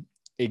some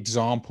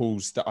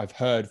examples that I've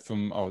heard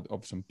from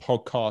of some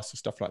podcasts and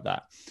stuff like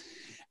that.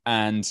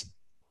 And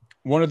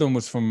one of them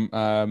was from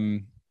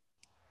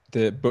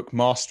the book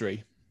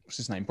Mastery, what's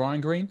his name,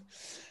 Brian Greene,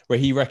 where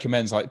he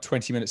recommends like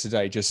 20 minutes a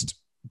day, just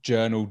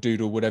journal,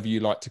 doodle, whatever you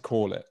like to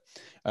call it.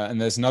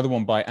 And there's another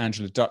one by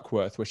Angela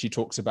Duckworth where she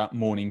talks about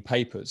morning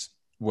papers,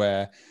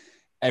 where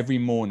every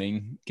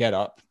morning get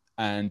up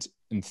and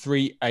in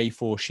 3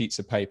 A4 sheets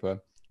of paper,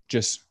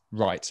 just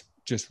write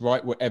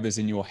whatever's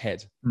in your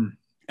head.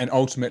 And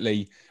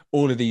ultimately,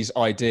 all of these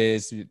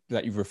ideas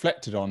that you've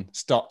reflected on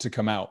start to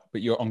come out,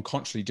 but you're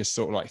unconsciously just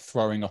sort of like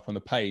throwing up on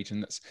the page.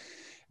 And that's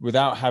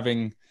without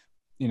having,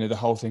 you know, the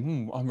whole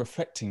thing, I'm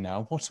reflecting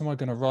now. What am I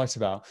going to write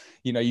about?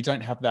 You know, you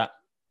don't have that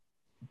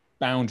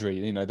boundary,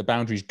 you know, the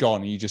boundary's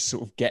gone and you just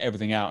sort of get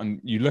everything out and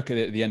you look at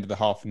it at the end of the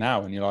half an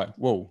hour and you're like,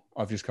 whoa,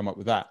 I've just come up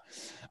with that.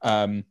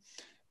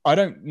 I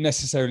don't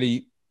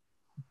necessarily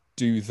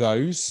do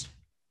those.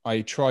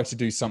 I try to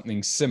do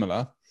something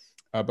similar,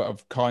 but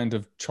I've kind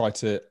of tried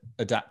to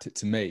adapt it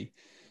to me.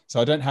 So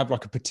I don't have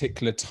like a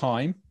particular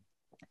time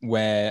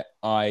where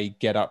I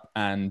get up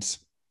and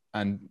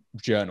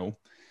journal.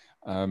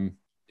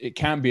 It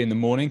can be in the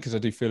morning because I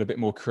do feel a bit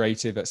more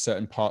creative at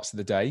certain parts of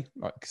the day,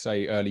 like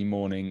say early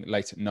morning,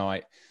 late at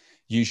night.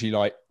 Usually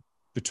like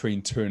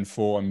between 2 and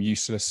 4, I'm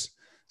useless.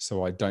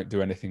 So I don't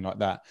do anything like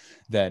that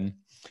then.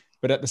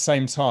 But at the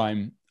same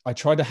time, I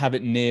try to have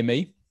it near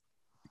me.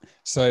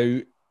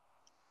 So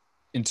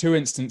in 2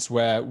 instances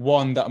where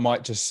one that I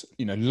might just,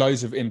 you know,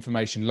 loads of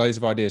information, loads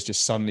of ideas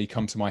just suddenly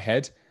come to my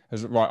head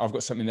as right, I've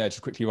got something there,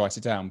 just quickly write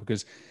it down,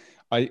 because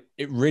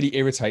it really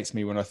irritates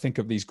me when I think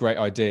of these great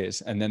ideas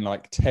and then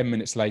like 10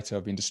 minutes later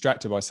I've been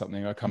distracted by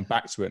something, I come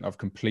back to it and I've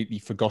completely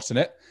forgotten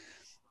it.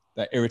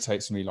 That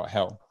irritates me like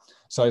hell.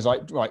 So it's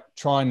like, right,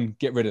 try and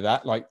get rid of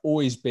that. Like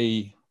always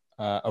be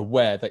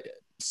aware that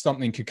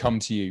something could come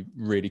to you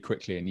really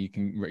quickly and you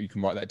can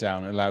write that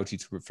down and allows you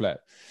to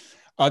reflect.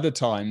 Other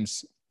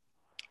times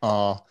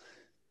are,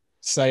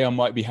 say I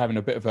might be having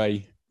a bit of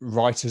a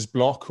writer's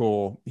block,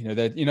 or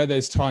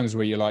there's times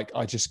where you're like,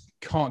 I just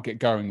can't get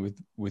going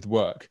with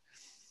work.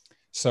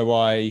 So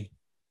I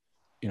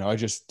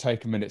just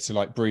take a minute to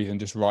like breathe and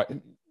just write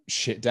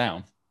shit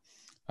down.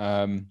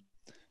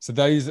 So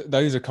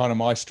those are kind of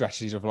my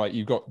strategies of like,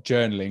 you've got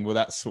journaling. Well,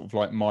 that's sort of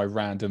like my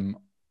random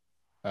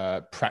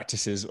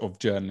practices of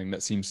journaling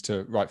that seems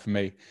to write for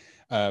me.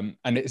 And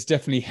it's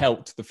definitely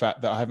helped the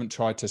fact that I haven't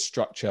tried to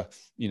structure,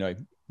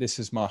 this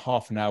is my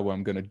half an hour where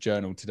I'm going to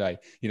journal today.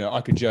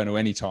 I could journal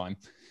anytime.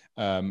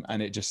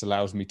 And it just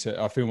allows me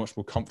I feel much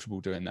more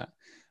comfortable doing that.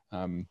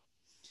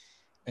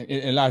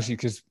 It allows you,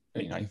 because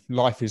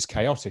life is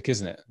chaotic,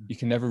 isn't it? You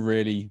can never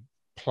really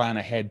plan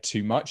ahead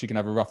too much. You can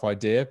have a rough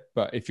idea,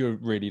 but if you're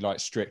really like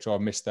strict,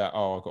 I've missed that,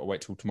 I've got to wait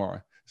till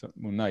tomorrow. So,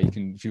 well, no, you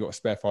can, if you've got a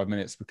spare 5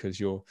 minutes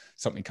because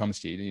something comes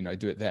to you,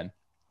 do it then.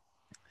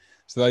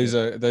 So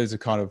those are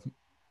kind of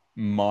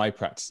my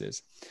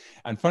practices.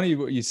 And funny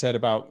what you said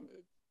about,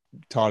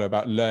 Tyler,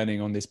 about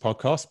learning on this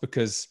podcast,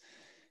 because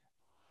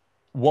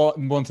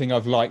one thing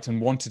I've liked and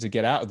wanted to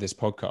get out of this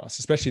podcast,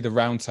 especially the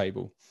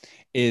roundtable,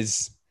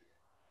 is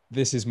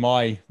this is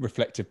my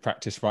reflective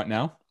practice right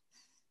now.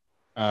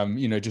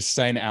 Just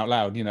saying it out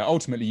loud.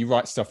 Ultimately you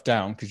write stuff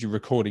down because you're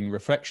recording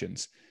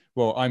reflections.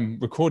 Well, I'm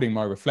recording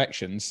my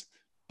reflections,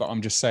 but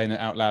I'm just saying it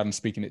out loud and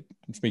speaking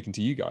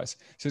to you guys.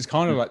 So it's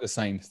kind of like the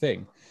same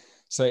thing.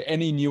 So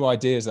any new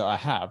ideas that I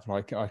have,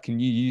 like I can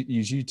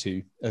use you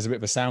two as a bit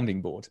of a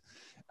sounding board,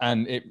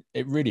 and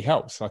it really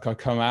helps. Like I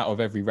come out of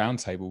every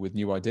roundtable with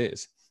new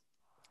ideas.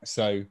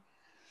 So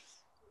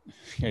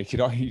you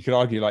could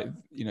argue like,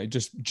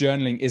 just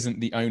journaling isn't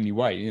the only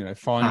way.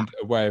 Find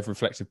a way of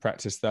reflective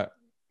practice that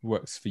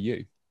works for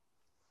you.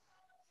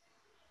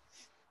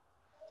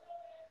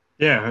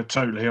 Yeah,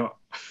 totally.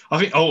 I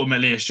think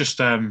ultimately it's just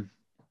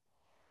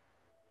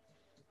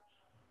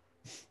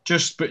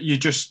but you're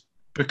just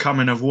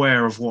becoming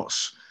aware of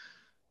what's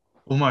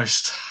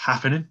almost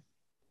happening.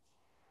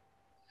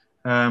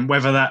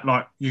 Whether that,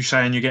 like you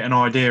saying, you get an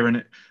idea and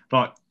it,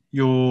 like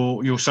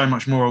you're so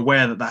much more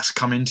aware that that's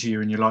come into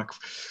you, and you're like,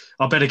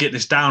 I better get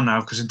this down now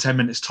because in 10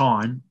 minutes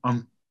time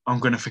I'm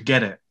going to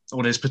forget it,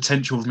 or there's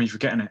potential of me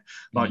forgetting it.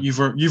 Like you've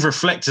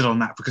reflected on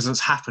that because it's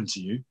happened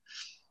to you.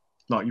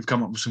 Like you've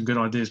come up with some good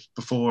ideas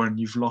before and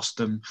you've lost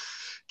them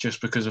just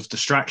because of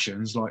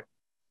distractions. Like,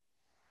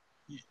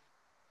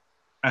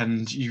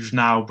 and you've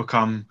now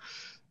become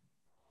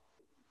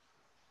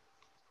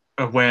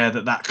aware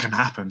that can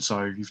happen.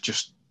 So you've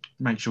just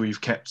make sure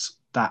you've kept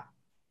that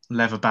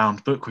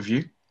leather-bound book with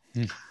you.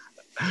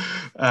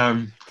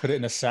 Put it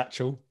in a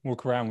satchel,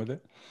 walk around with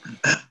it.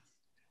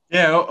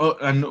 Yeah,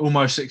 and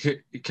almost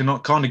it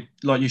cannot, kind of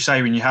like you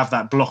say, when you have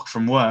that block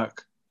from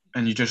work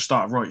and you just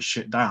start writing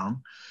shit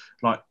down,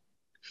 like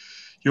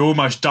you're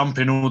almost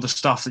dumping all the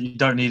stuff that you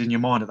don't need in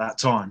your mind at that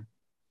time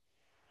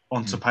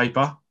onto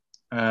paper.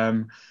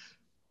 I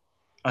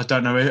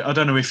don't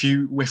know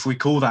if we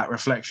call that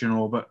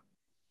reflection but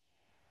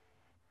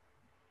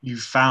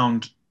you've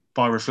found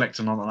by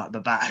reflecting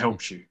on that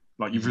helps you.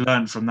 Like you've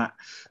learned from that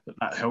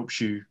helps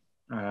you,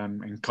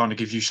 and kind of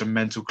gives you some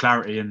mental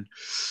clarity and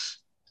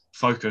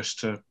focus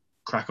to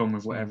crack on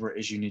with whatever it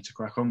is you need to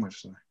crack on with.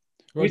 So,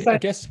 well, I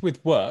guess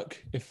with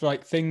work, if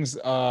like things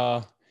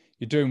are,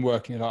 you're doing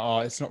work and you're like, oh,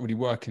 it's not really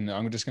working.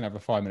 I'm just going to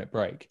have a 5-minute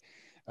break.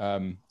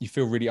 You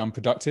feel really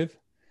unproductive.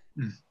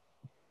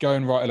 Go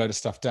and write a load of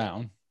stuff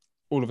down.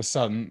 All of a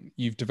sudden,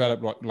 you've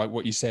developed, like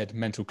what you said,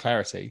 mental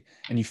clarity,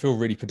 and you feel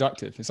really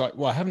productive. It's like,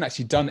 well, I haven't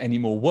actually done any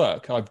more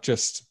work. I've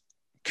just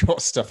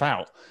got stuff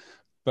out.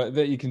 But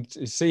that you can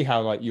see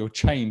how like your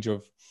change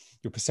of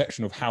your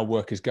perception of how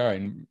work is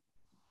going,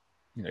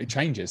 it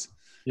changes.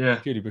 Yeah.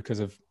 Purely because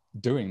of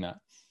doing that.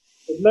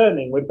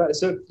 Learning,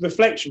 so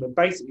reflection, we're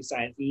basically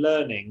saying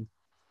learning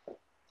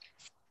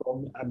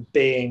from and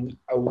being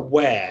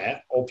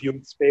aware of your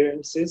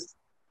experiences,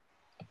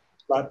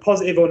 like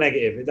positive or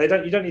negative. You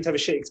don't need to have a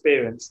shit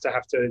experience to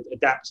have to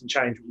adapt and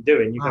change what you're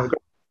doing. You can have a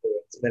great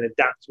experience and then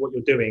adapt what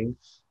you're doing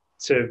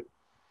to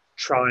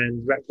try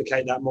and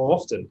replicate that more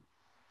often.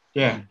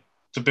 Yeah,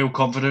 to build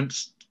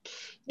confidence,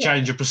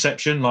 change your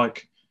perception,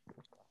 like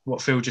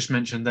what Phil just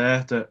mentioned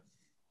there, that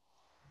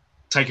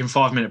taking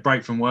 5-minute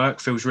break from work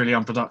feels really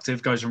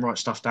unproductive, goes and writes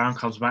stuff down,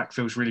 comes back,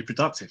 feels really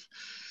productive.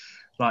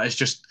 Like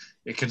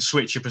it can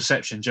switch your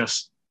perception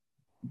just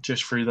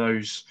through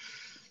those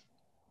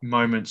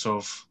moments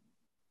of,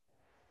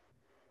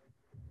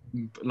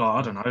 like,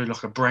 I don't know,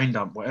 like a brain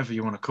dump, whatever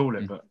you want to call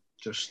it, but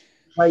just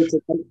way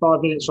to take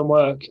 5 minutes from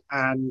work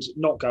and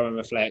not go and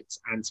reflect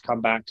and to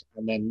come back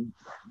and then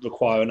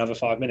require another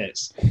 5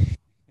 minutes.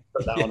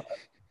 Put that on.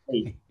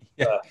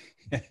 Yeah,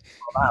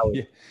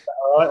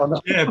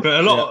 but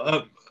a lot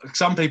of,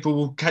 some people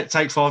will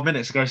take 5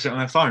 minutes to go sit on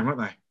their phone, won't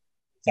they?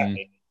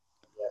 Exactly.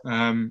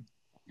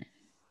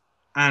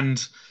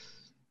 And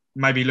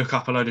maybe look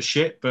up a load of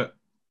shit, but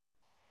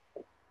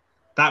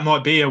that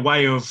might be a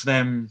way of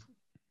them.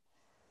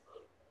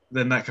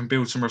 Then that can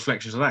build some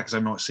reflections of that, because they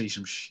might see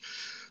some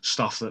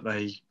stuff that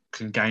they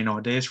can gain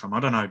ideas from. I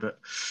don't know, but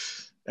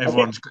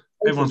everyone's got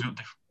different.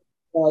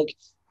 Like,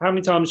 how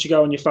many times do you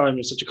go on your phone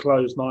with such a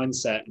closed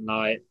mindset and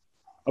like,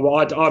 well,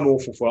 I'm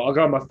awful for it. I'll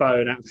go on my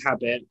phone out of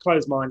habit,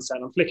 closed mindset,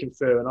 and I'm flicking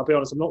through, and I'll be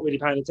honest, I'm not really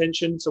paying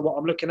attention to what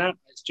I'm looking at.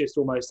 It's just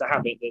almost a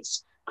habit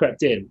that's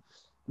crept in.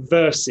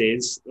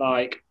 Versus,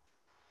 like,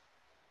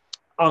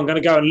 I'm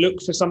going to go and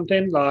look for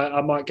something. Like,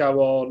 I might go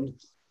on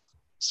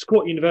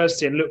Squat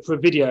University and look for a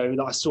video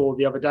that I saw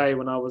the other day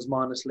when I was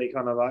mindlessly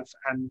kind of like,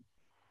 and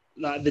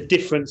like the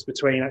difference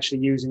between actually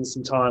using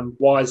some time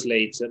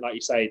wisely to, like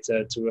you say,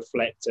 to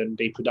reflect and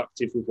be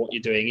productive with what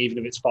you're doing, even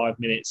if it's 5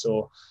 minutes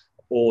or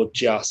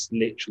just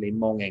literally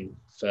monging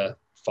for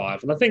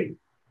 5. And I think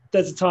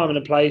there's a time and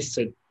a place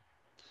to,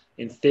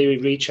 in theory,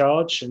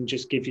 recharge and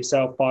just give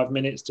yourself 5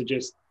 minutes to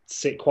just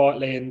sit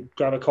quietly and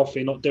grab a coffee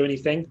and not do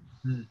anything.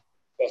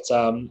 But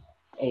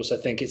also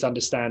think it's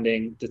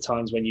understanding the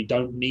times when you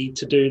don't need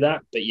to do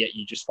that, but yet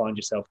you just find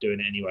yourself doing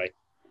it anyway.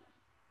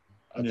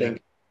 I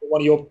think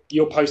one of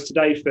your posts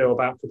today, Phil,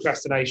 about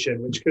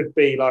procrastination, which could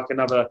be like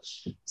another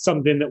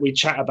something that we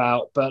chat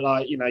about, but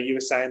like, you were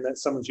saying that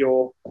some of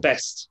your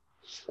best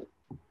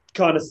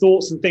kind of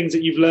thoughts and things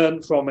that you've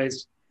learned from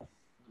is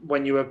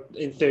when you were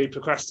in theory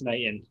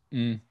procrastinating.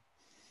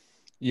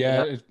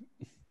 Yeah.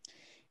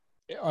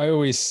 I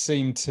always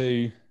seem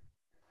to,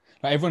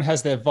 like, everyone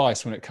has their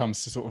vice when it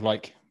comes to sort of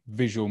like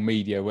visual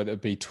media, whether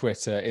it be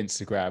Twitter,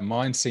 Instagram.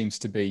 Mine seems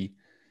to be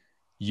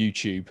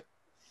YouTube.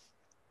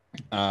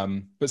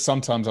 But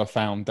sometimes I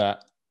found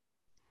that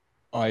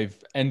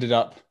I've ended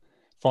up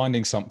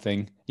finding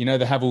something,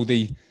 they have all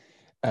the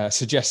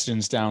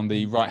suggestions down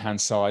the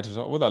right-hand side. I was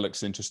like, well, that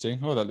looks interesting.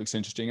 Oh, that looks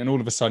interesting. And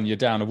all of a sudden you're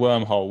down a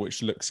wormhole,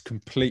 which looks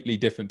completely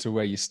different to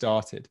where you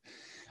started.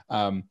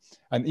 And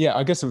yeah,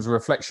 I guess it was a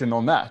reflection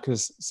on that,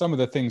 because some of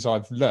the things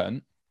I've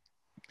learned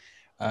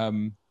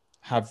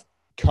have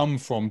come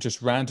from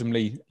just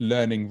randomly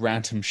learning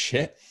random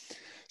shit.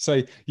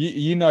 So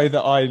you know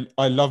that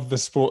I love the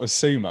sport of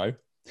sumo,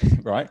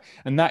 right?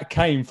 And that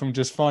came from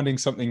just finding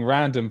something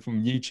random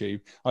from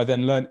YouTube. I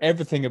then learned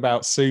everything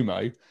about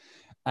sumo,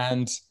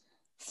 and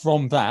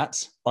from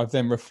that I've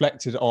then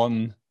reflected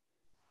on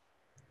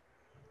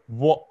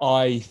what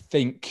I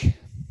think.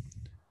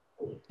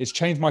 It's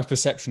changed my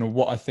perception of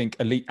what I think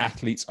elite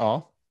athletes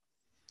are,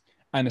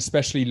 and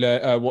especially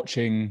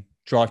watching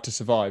Drive to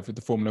Survive with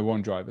the Formula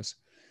One drivers.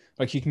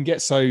 Like, you can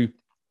get so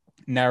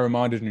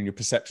narrow-minded in your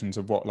perceptions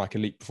of what like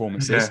elite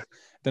performance is.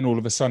 Then all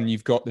of a sudden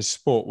you've got this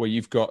sport where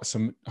you've got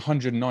some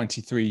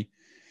 193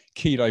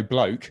 kilo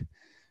bloke,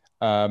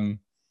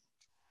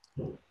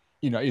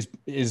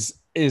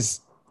 is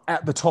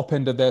at the top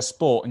end of their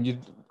sport, and you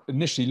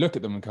initially look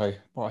at them and go,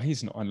 well,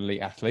 he's not an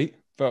elite athlete,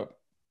 but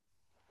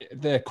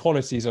their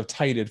qualities are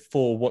tailored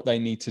for what they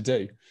need to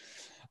do.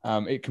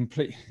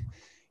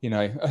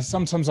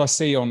 Sometimes I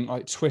see on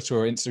like Twitter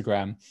or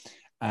Instagram,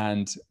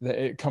 and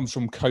it comes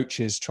from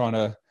coaches trying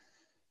to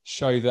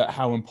show that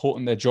how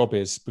important their job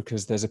is,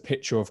 because there's a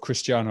picture of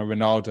Cristiano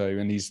Ronaldo,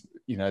 and he's,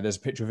 there's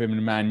a picture of him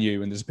in Man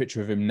U, and there's a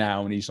picture of him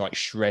now, and he's like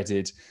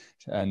shredded,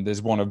 and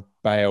there's one of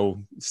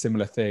Bale,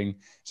 similar thing.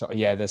 So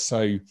yeah, they're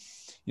so,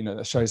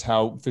 that shows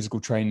how physical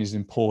training is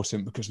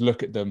important, because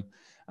look at them.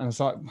 And I was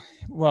like,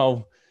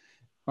 well,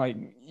 like,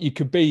 you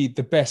could be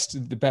the best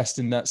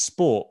in that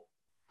sport,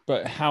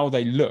 but how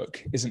they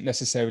look isn't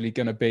necessarily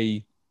going to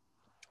be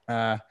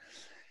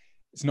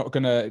it's not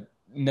going to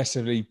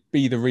necessarily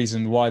be the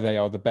reason why they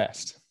are the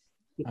best.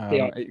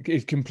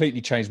 It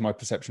completely changed my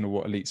perception of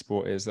what elite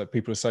sport is, that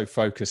people are so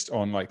focused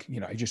on like,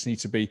 you just need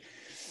to be,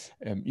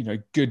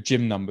 good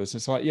gym numbers.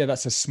 It's like, yeah,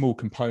 that's a small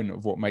component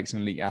of what makes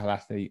an elite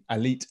athlete,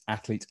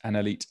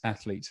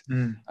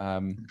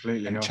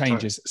 Completely. And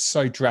changes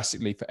so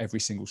drastically for every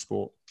single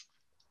sport.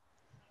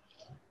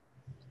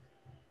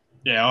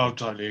 Yeah, I'll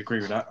totally agree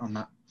with that on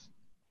that.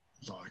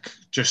 Like,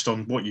 just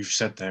on what you've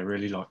said there,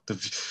 really, like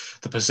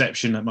the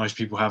perception that most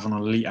people have on an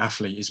elite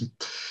athlete is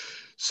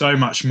so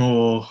much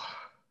more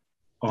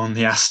on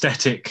the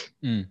aesthetic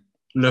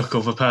look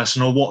of a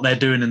person or what they're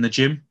doing in the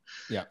gym.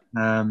 Yeah.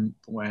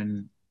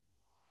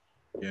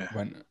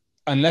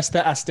 Unless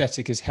their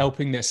aesthetic is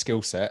helping their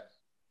skill set,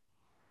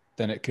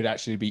 then it could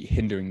actually be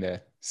hindering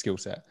their skill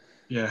set.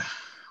 Yeah.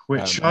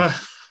 Which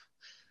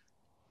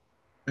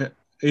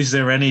is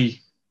there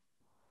any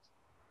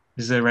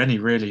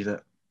really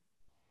that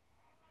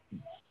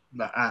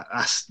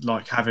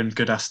like having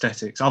good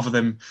aesthetics other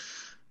than,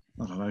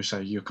 I don't know,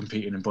 say you're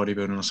competing in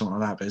bodybuilding or something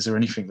like that, but is there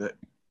anything that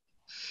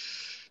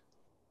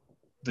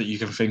you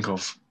can think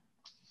of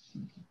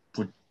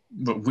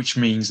which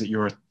means that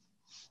you're a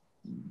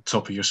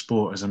top of your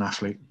sport as an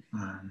athlete?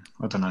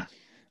 I don't know.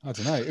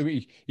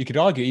 You could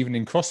argue even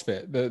in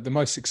CrossFit, the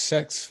most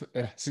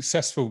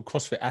successful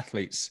CrossFit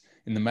athletes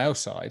in the male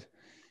side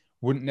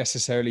wouldn't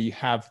necessarily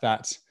have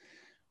that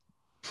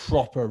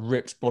proper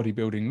ripped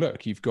bodybuilding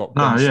look. You've got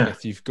Ben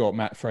Smith, you've got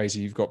Matt Fraser,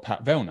 you've got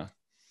Pat Vellner.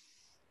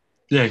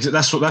 Yeah,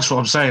 that's what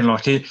I'm saying.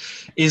 Like,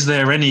 is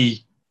there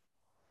any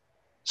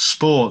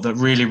sport that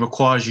really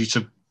requires you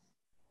to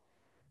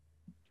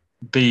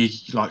be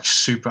like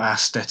super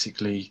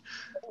aesthetically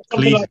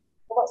pleasing?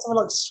 What about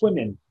something like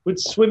swimming? Would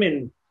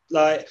swimming,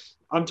 like,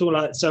 I'm talking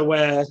like, so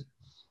where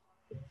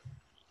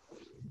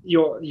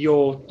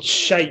your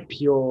shape,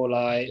 your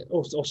like,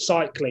 or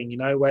cycling,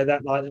 where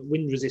that like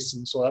wind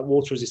resistance or that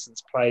water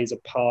resistance plays a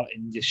part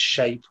in the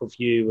shape of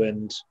you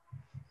and.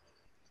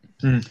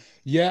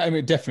 Yeah, I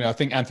mean, definitely. I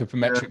think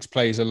anthropometrics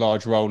plays a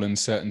large role in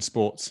certain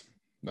sports.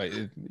 Like,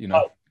 you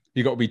got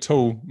to be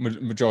tall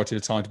majority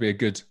of the time to be a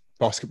good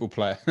basketball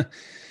player.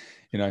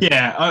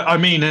 Yeah, I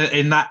mean,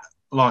 in that,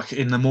 like,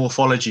 in the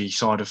morphology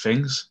side of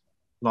things,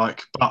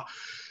 like, but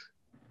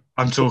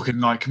I'm talking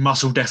like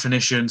muscle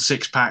definition,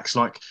 six packs,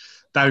 like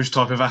those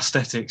type of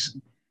aesthetics.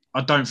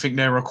 I don't think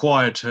they're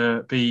required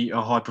to be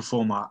a high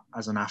performer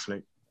as an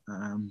athlete.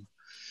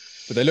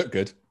 But they look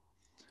good.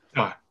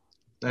 No,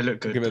 they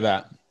look good. Give it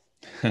that.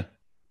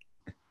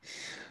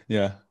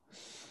 Yeah.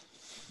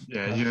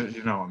 Yeah,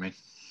 you know what I mean.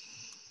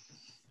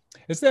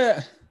 Is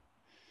there,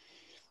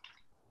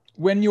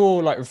 when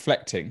you're like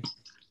reflecting,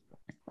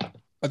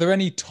 are there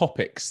any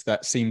topics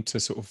that seem to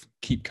sort of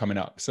keep coming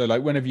up? So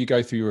like whenever you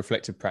go through your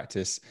reflective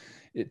practice,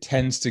 it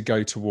tends to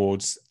go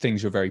towards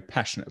things you're very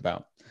passionate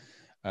about.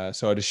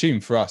 So I'd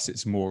assume for us,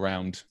 it's more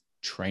around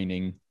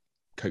training,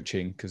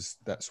 coaching, because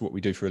that's what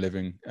we do for a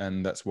living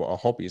and that's what our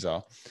hobbies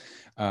are.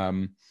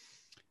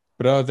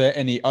 But are there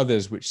any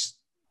others which,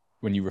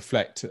 when you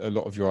reflect, a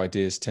lot of your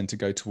ideas tend to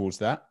go towards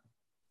that?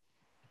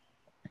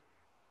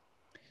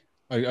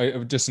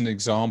 Just an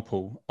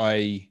example,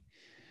 I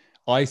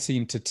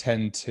seem to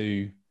tend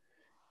to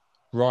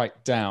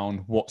write down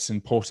what's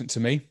important to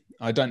me.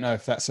 I don't know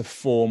if that's a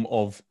form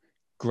of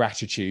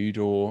gratitude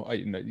or,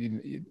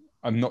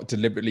 I'm not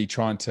deliberately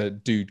trying to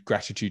do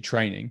gratitude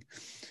training,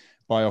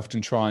 but I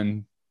often try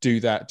and do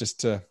that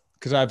just to,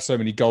 because I have so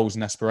many goals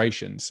and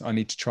aspirations, I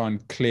need to try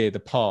and clear the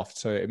path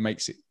so it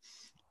makes it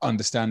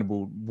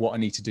understandable what I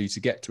need to do to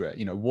get to it.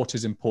 What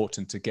is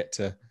important to get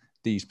to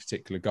these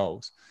particular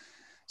goals.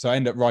 So I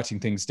end up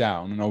writing things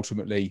down and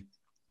ultimately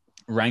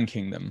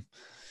ranking them.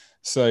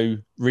 So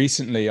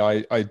recently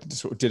I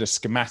sort of did a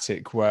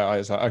schematic where I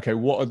was like, okay,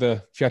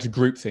 if you had to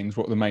group things,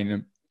 what are the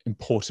main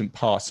important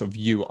parts of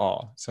you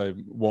are? So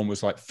one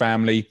was like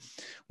family,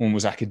 one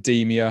was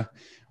academia,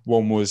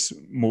 one was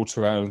more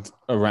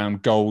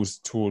around goals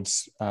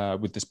towards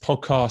with this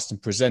podcast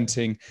and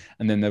presenting.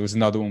 And then there was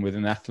another one with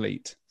an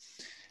athlete.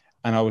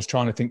 And I was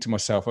trying to think to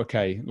myself,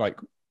 okay, like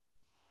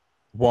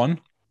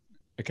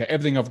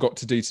everything I've got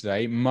to do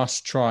today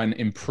must try and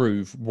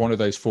improve one of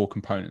those four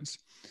components.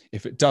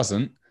 If it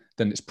doesn't,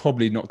 then it's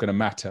probably not going to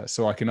matter.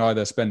 So I can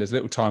either spend as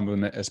little time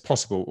on it as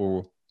possible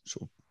or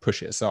sort of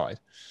push it aside.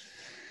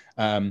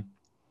 And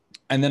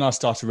then I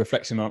started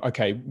reflecting on,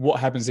 okay, what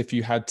happens if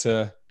you had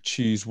to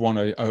choose one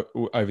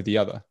over the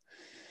other?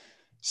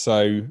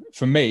 So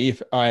for me,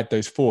 if I had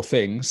those four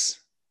things,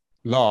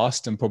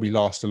 last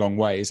a long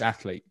way is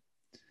athlete.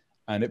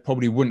 And it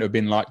probably wouldn't have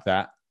been like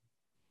that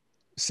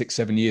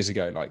 6-7 years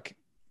ago. Like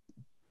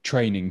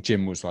training,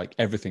 gym was like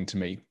everything to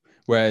me.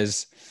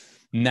 Whereas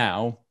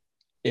now,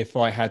 if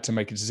I had to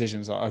make a decision,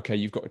 it's like, okay,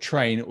 you've got to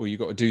train or you've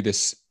got to do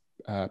this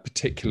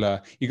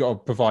you've got to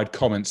provide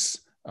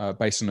comments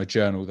based on a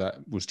journal that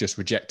was just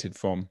rejected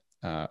from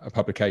a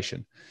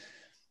publication.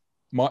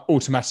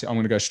 Automatically, I'm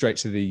going to go straight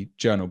to the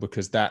journal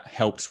because that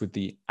helps with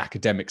the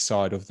academic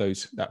side of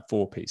that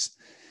four piece.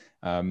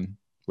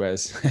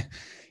 Whereas,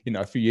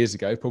 a few years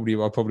ago, I probably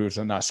would have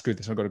done, nah, screw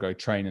this, I've got to go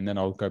train, and then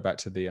I'll go back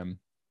to the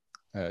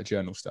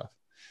journal stuff.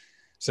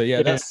 So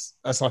yeah,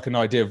 that's like an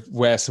idea of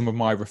where some of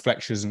my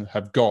reflections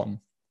have gone.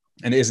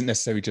 And it isn't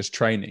necessarily just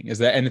training. Is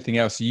there anything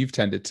else you've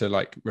tended to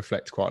like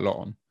reflect quite a lot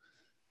on?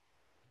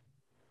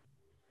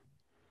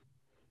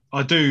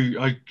 I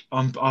do.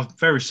 I'm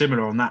very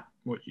similar on that.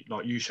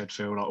 Like you said,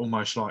 Phil, like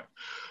almost like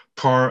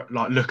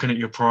looking at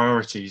your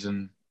priorities,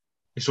 and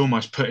it's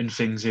almost putting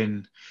things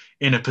in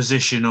a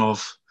position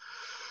of,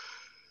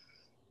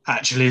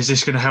 actually, is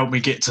this going to help me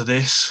get to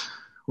this?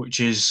 Which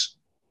is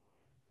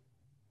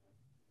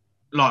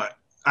like,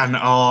 and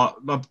are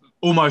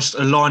almost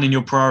aligning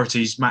your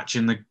priorities,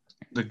 matching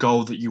the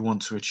goal that you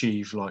want to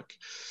achieve. Like,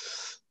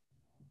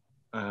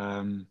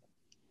 and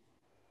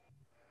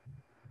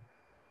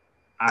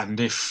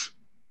if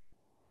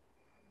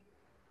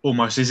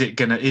almost, is it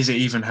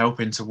even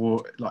helping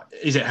toward, like,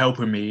 is it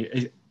helping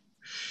me?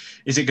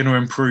 Is it going to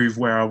improve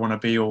where I want to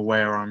be, or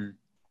where I'm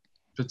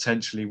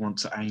potentially want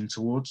to aim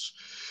towards?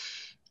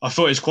 I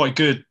thought it's quite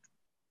good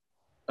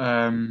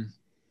that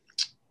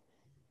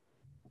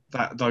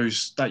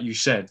you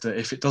said that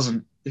if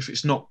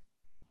it's not,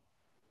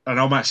 and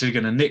I'm actually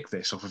going to nick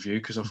this off of you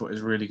because I thought it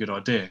was a really good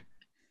idea.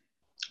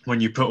 When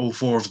you put all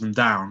four of them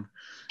down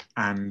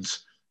and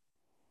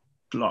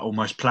like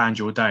almost planned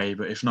your day,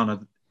 but if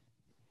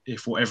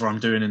whatever I'm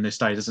doing in this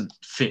day doesn't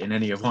fit in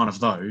any of one of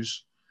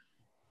those,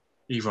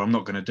 either I'm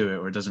not going to do it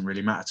or it doesn't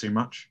really matter too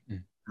much.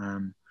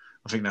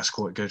 I think that's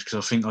quite good, because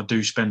I think I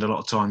do spend a lot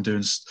of time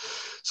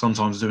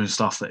sometimes doing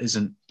stuff that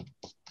isn't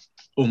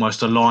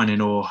almost aligning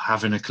or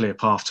having a clear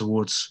path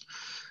towards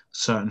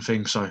certain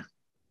things. So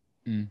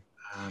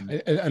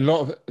a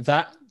lot of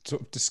that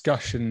sort of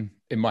discussion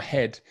in my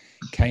head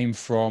came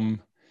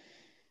from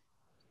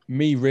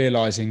me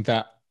realizing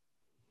that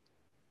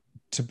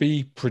to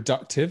be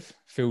productive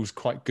feels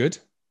quite good.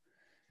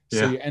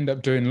 So you end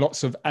up doing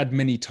lots of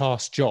admin-y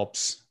task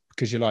jobs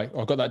because you're like,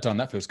 oh, I got that done.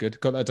 That feels good.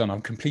 Got that done.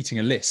 I'm completing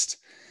a list.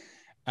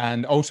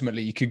 And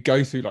ultimately you could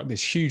go through like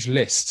this huge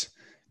list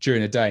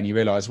during a day and you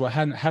realize, well,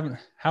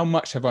 how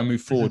much have I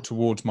moved forward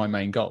towards my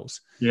main goals?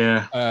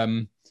 Yeah.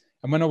 And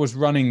when I was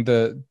running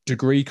the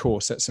degree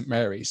course at St.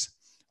 Mary's,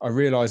 I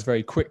realized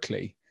very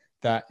quickly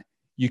that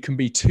you can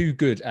be too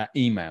good at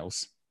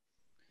emails.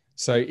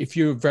 So if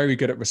you're very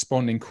good at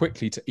responding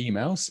quickly to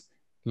emails,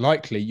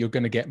 likely you're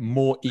going to get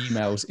more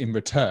emails in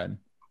return.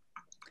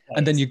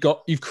 And then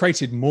you've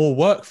created more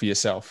work for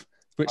yourself,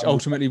 which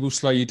ultimately will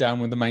slow you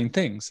down with the main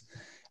things,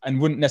 and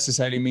wouldn't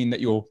necessarily mean that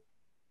you're,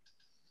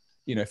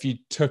 if you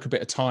took a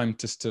bit of time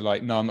just to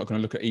like, no, I'm not going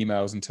to look at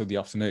emails until the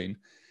afternoon.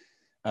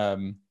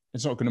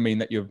 It's not going to mean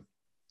that you're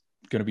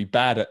going to be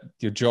bad at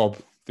your job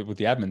with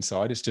the admin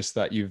side. It's just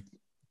that you've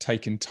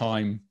taken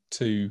time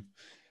to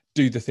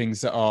do the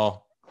things that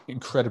are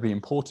incredibly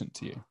important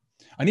to you.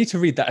 I need to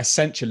read that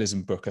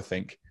essentialism book, I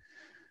think.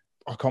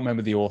 I can't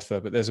remember the author,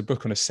 but there's a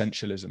book on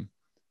essentialism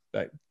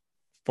that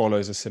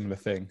follows a similar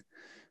thing.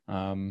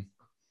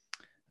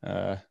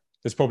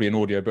 There's probably an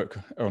audio book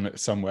on it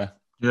somewhere.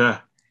 Yeah,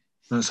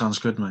 that sounds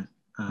good, mate.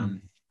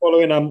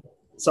 Following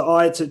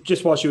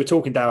just whilst you were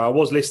talking, Darryl, I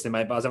was listening,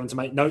 mate, but I was having to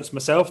make notes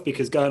myself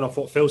because going off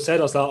what Phil said,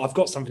 I was like, I've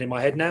got something in my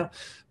head now.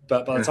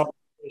 But by the time I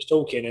finished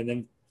talking and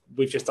then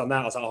we've just done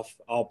that, I was like,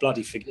 I'll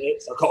bloody forget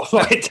it. So I've got to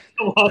write it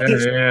down.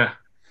 Yeah.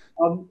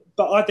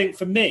 But I think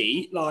for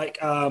me, like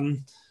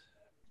you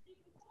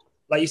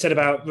said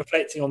about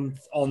reflecting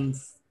on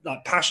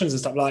like passions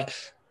and stuff, like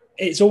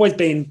it's always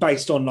been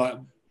based on like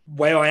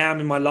where I am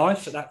in my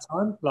life at that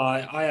time.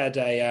 Like I had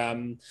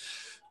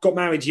got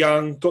married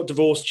young, got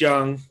divorced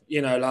young,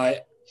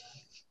 like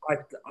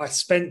I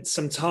spent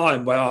some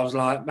time where I was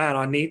like, man,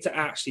 I need to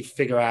actually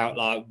figure out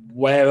like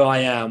where I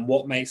am,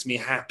 what makes me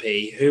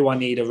happy, who I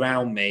need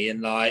around me,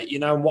 and like,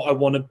 what I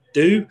want to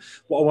do,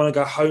 what I want to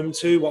go home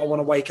to, what I want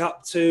to wake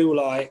up to,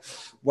 like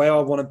where I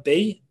want to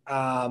be.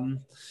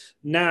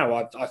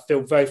 Now I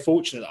feel very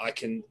fortunate that I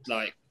can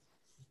like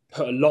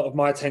put a lot of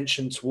my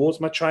attention towards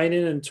my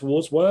training and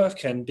towards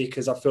work, and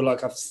because I feel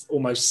like I've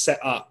almost set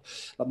up,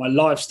 like my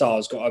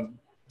lifestyle's got a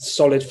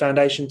solid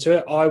foundation to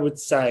it. I would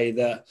say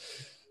that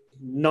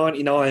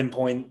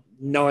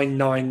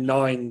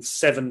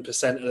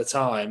 99.9997% of the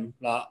time,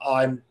 like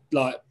I'm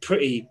like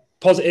pretty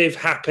positive,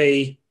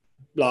 happy,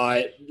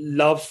 like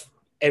love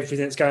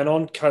everything that's going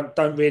on.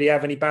 Don't really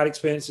have any bad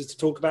experiences to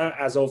talk about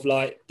as of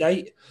like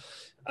date.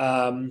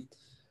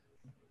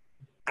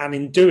 And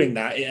in doing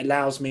that, it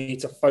allows me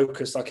to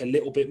focus like a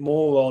little bit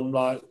more on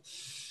like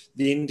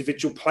the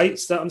individual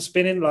plates that I'm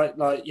spinning. Like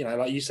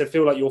you said,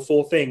 feel like your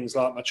four things,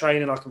 like my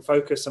training, I can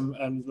focus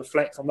and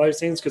reflect on those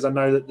things because I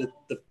know that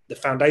the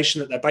foundation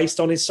that they're based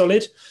on is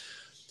solid.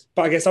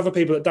 But I guess other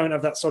people that don't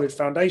have that solid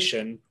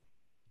foundation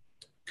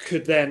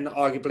could then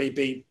arguably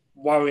be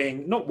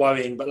not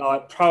worrying, but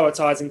like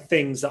prioritizing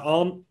things that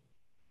aren't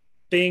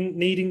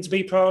needing to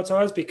be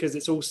prioritized because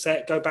it's all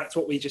set. Go back to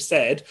what we just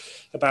said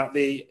about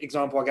the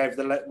example I gave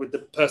with the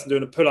person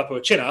doing a pull-up or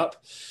a chin-up.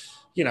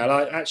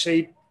 Like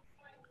actually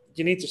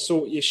you need to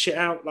sort your shit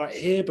out like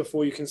here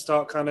before you can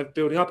start kind of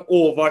building up,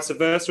 or vice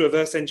versa,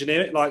 reverse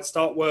engineer it, like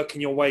start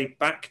working your way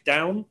back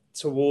down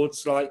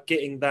towards like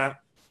getting that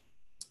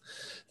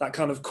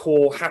kind of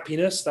core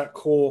happiness, that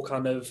core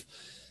kind of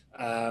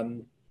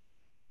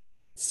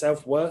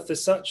self-worth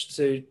as such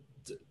to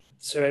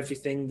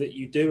everything that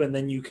you do, and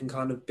then you can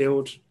kind of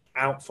build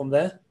out from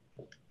there.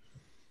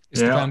 It's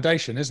the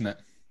foundation, isn't it?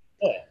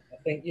 Yeah, I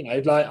think, you know,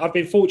 like I've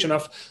been fortunate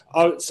enough,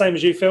 same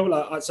as you, Phil,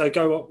 like, so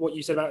go what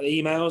you said about the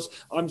emails.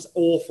 I'm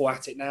awful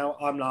at it now.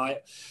 I'm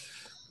like,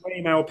 my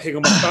email will ping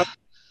on my phone,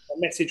 a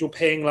message will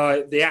ping,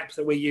 like the app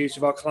that we use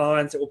with our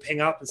clients, it will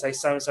ping up and say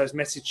so-and-so's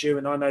messaged you,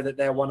 and I know that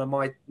they're one of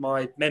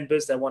my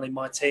members, they're one in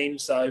my team,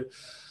 so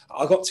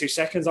I got 2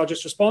 seconds, I'll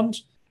just respond.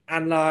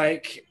 And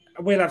like,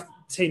 we'll have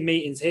team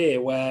meetings here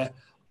where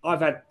I've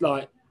had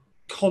like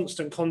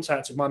constant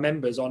contact with my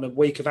members on a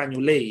week of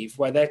annual leave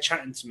where they're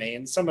chatting to me,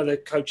 and some of the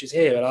coaches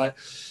here are like,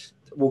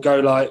 will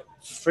go like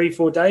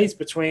 3-4 days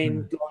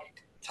between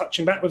like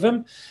touching back with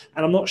them,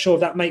 and I'm not sure if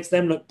that makes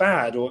them look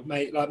bad, or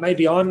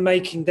maybe I'm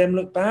making them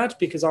look bad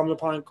because I'm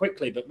replying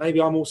quickly, but maybe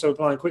I'm also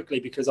replying quickly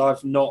because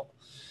I've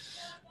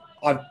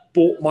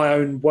bought my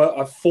own work.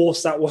 I've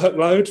forced that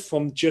workload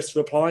from just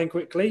replying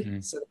quickly,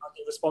 so that I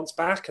get a response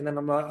back. And then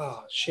I'm like,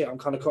 oh shit, I'm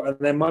kind of caught. And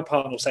then my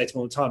partner will say to me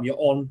all the time, "You're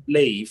on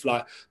leave,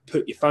 like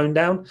put your phone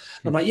down." And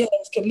I'm like, yeah,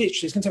 it's going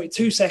to take me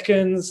 2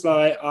 seconds.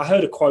 Like I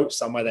heard a quote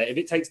somewhere that if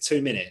it takes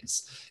 2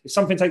 minutes, if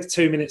something takes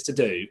 2 minutes to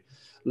do,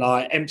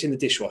 like emptying the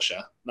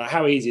dishwasher, like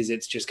how easy is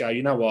it to just go,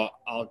 you know what,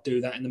 I'll do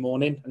that in the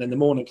morning. And then the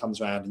morning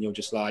comes around and you're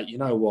just like, you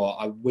know what,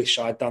 I wish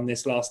I'd done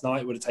this last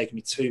night. It would have taken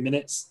me 2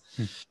 minutes.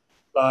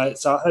 Like,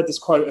 so I heard this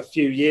quote a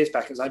few years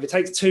back. It was like, if it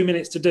takes 2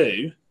 minutes to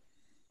do,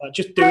 like,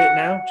 just do it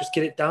now, just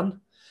get it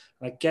done.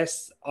 And I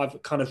guess I've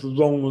kind of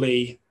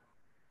wrongly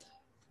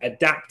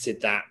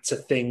adapted that to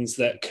things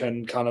that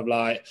can kind of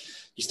like,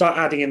 you start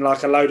adding in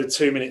like a load of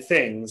 2-minute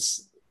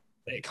things,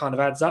 it kind of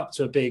adds up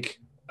to a big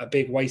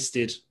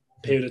wasted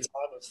period of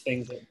time of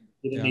things that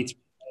you didn't need to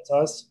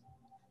prioritize.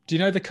 Do you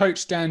know the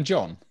coach Dan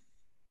John?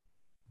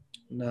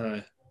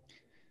 No.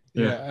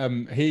 Yeah.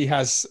 He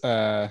has...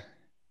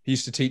 he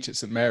used to teach at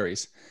St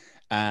Mary's,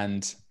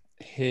 and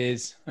he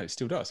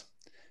still does.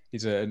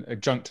 He's an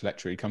adjunct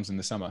lecturer. He comes in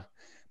the summer,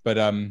 but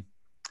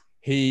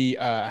he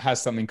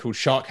has something called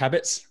shark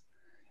habits,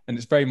 and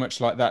it's very much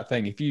like that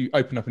thing. If you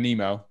open up an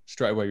email,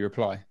 straight away you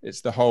reply.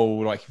 It's the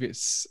whole, like, if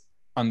it's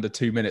under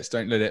 2 minutes,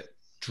 don't let it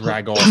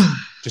drag on.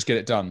 Just get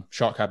it done.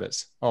 Shark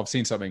habits. Oh, I've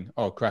seen something.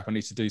 Oh crap, I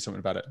need to do something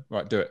about it.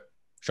 Right, do it.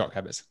 Shark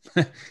habits.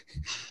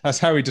 That's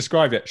how he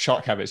described it.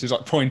 Shark habits. He's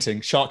like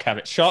pointing. Shark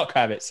habits. Shark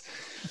habits.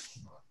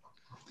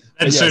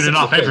 And soon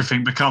enough,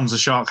 everything becomes a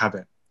shark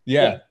habit.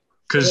 Yeah.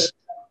 Because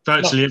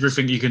virtually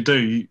everything you can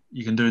do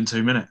in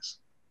 2 minutes.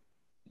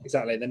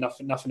 Exactly. Then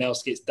nothing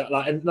else gets done.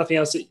 Like, and nothing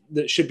else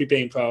that should be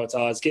being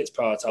prioritised gets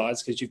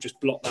prioritised because you've just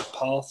blocked that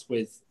path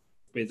with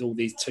all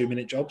these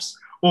 2-minute jobs.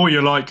 Or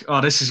you're like, oh,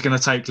 this is going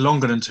to take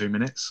longer than 2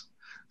 minutes.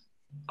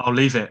 I'll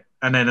leave it.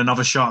 And then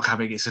another shark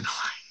habit gets in the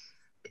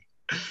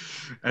way.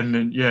 And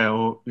then,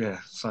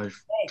 so...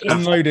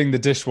 Unloading the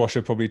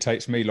dishwasher probably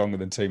takes me longer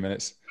than 2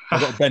 minutes. I've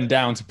got to bend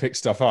down to pick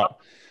stuff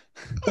up.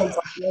 Sometimes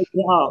you open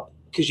it up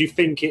because you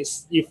think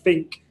it's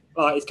going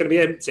to be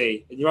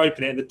empty, and you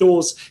open it, and the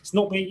doors. It's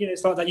not being.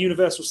 It's like that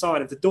universal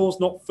sign. If the door's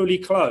not fully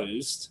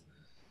closed,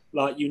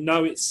 like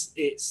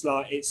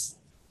it's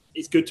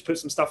good to put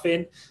some stuff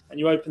in, and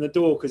you open the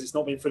door because it's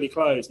not been fully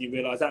closed, and you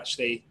realise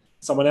actually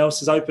someone else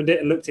has opened it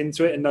and looked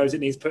into it and knows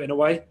it needs putting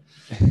away.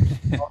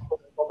 I'll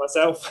put it on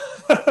myself.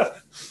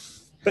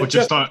 Or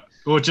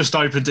just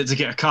opened it to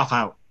get a cup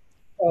out.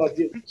 Oh,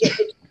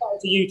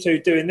 to you two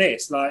doing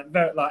this, like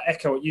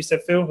echo what you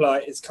said, Phil.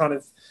 Like, it's kind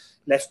of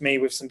left me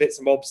with some bits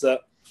and bobs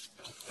that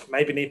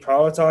maybe need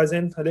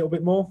prioritising a little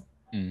bit more.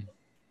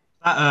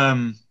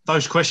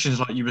 Those questions,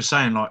 like you were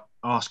saying, like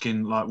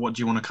asking, like, what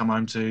do you want to come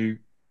home to?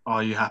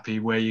 Are you happy?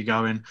 Where are you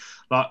going?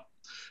 Like,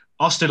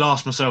 I still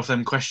ask myself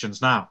them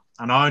questions now,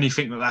 and I only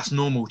think that that's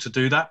normal to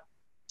do that,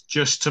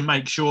 just to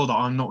make sure that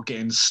I'm not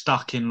getting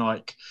stuck in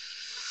like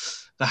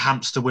the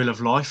hamster wheel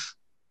of life,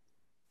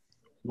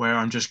 where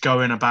I'm just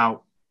going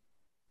about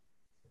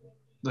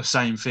the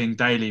same thing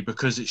daily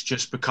because it's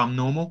just become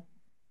normal.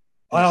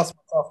 I ask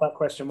myself that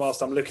question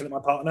whilst I'm looking at my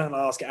partner, and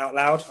I ask it out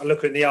loud. I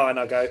look her in the eye and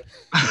I go,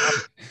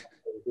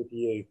 with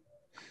you.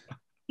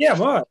 Yeah,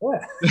 I'm all right.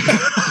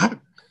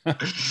 Yeah.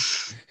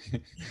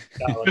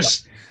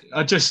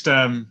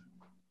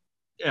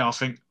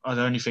 I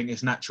only think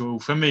it's natural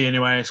for me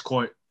anyway. It's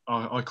quite,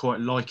 I quite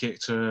like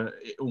it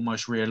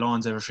almost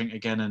realigns everything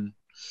again.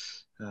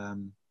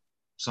 And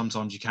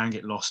sometimes you can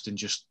get lost in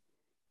just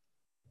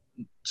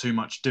too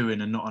much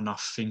doing and not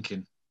enough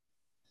thinking.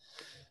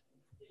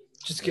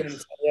 Just getting,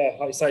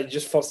 like you say, you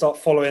just start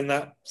following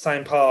that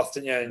same path,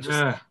 didn't you? And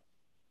just,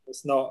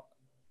 it's not.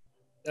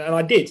 And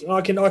I did. And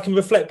I can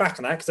reflect back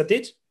on that because I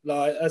did.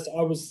 Like, as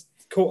I was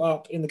caught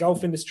up in the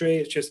golf industry,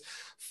 it just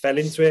fell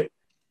into it,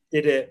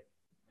 did it.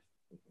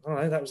 I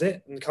don't know, that was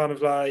it. And kind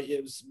of like,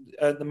 it was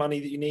earned the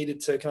money that you needed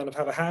to kind of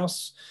have a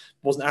house.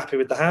 Wasn't happy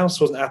with the house,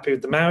 wasn't happy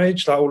with the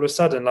marriage. Like, all of a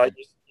sudden, like,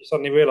 you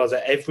suddenly realise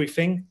that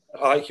everything,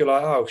 like you're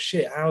like, oh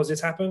shit, how has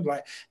this happened?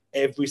 Like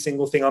every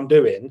single thing I'm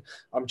doing,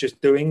 I'm just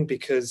doing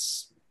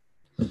because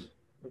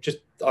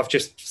I've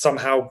just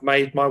somehow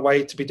made my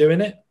way to be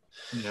doing it.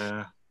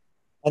 Yeah.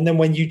 And then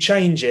when you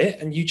change it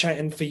and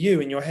and for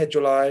you in your head,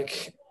 you're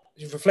like,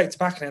 you reflect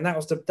back on it, and that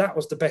was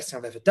the best thing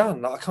I've ever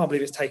done. Like, I can't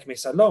believe it's taken me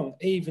so long.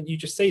 Even you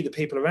just see the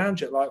people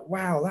around you like,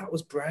 wow, that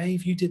was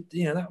brave. You did,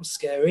 that was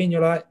scary. And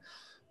you're like,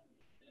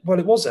 well,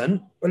 it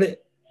wasn't. Well,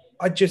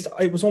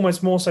 it was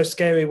almost more so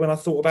scary when I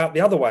thought about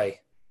the other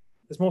way.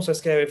 It's more so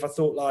scary if I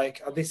thought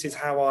like, oh, this is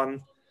how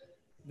I'm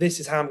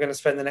going to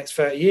spend the next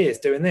 30 years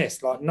doing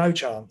this. Like, no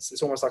chance.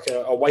 It's almost like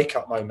a wake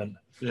up moment.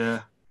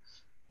 Yeah.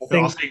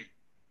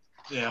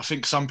 I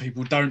think some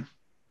people don't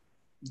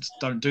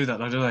do that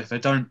though, do they? They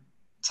don't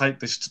take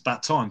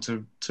that time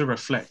to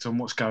reflect on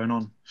what's going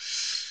on.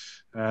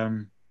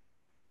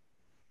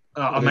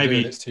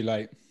 Maybe it's too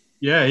late.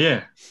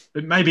 Yeah.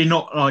 But maybe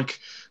not, like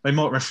they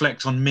might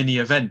reflect on mini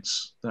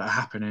events that are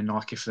happening,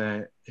 like if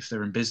they're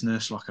in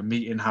business, like a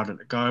meeting, how did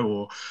it go,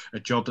 or a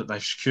job that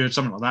they've secured,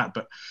 something like that.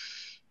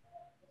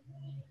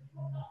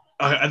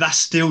 But that's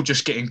still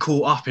just getting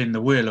caught up in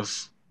the wheel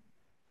of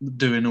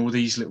doing all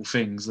these little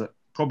things that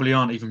probably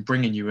aren't even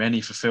bringing you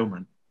any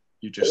fulfillment.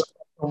 You just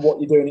on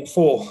what you're doing it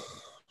for.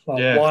 Like,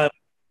 yeah. why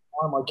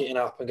am I getting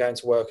up and going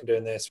to work and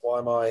doing this?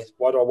 Why do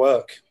I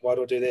work? Why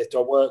do I do this? Do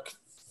I work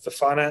for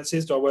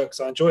finances? Do I work because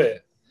I enjoy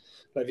it?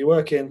 Like, if you're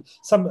working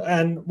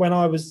and when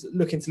I was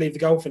looking to leave the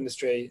golf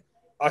industry,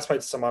 I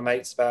spoke to some of my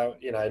mates about,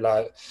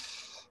 like,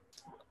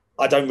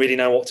 I don't really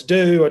know what to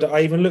do.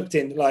 I even looked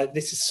in, like,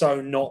 this is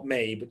so not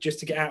me, but just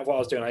to get out of what I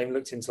was doing, I even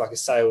looked into like a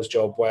sales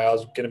job where I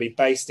was going to be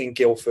based in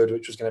Guildford,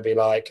 which was going to be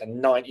like a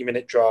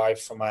 90-minute drive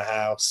from my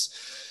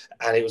house.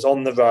 And it was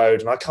on the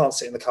road, and I can't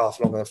sit in the car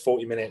for longer than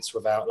 40 minutes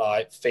without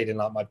like feeling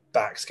like my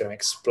back's going to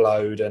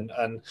explode. And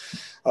I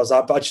was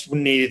like, but I just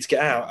needed to get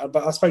out.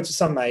 But I spoke to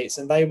some mates,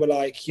 and they were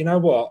like, you know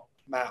what,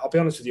 Matt, I'll be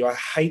honest with you, I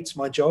hate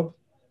my job.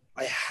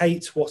 I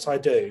hate what I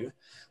do.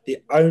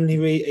 It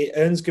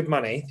earns good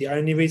money. The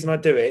only reason I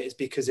do it is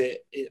because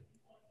it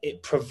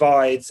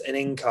provides an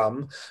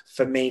income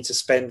for me to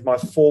spend my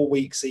 4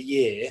 weeks a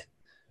year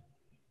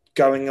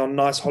going on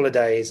nice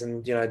holidays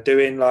and,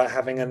 doing like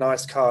having a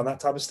nice car and that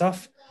type of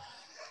stuff.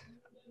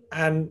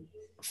 And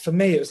for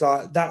me, it was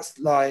like, that's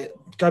like,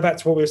 go back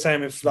to what we were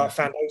saying with like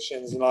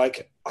foundations, and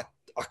like, I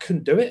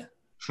couldn't do it.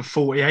 For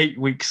 48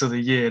 weeks of the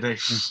year, they're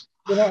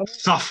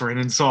suffering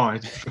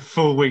inside for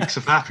 4 weeks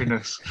of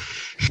happiness.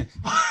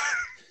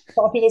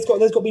 I think there's got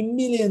to be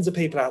millions of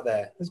people out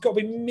there. There's got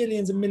to be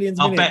millions and millions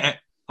and millions.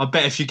 I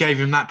bet if you gave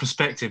him that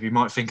perspective, he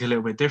might think a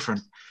little bit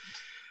different.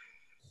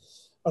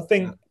 I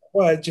think,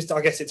 well, I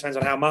guess it depends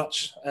on how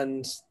much,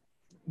 and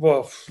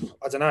well,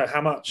 I don't know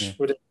how much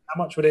would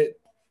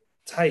it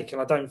take.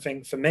 And I don't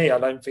think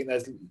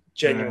there's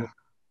genuine.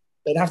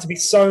 There'd have to be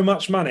so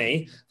much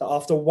money that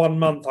after 1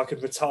 month I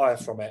could retire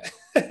from it.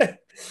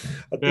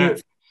 I'd do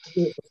it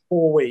for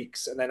 4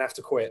 weeks and then have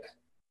to quit.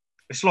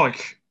 It's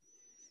like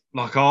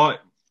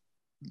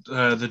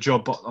the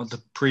job at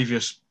the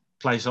previous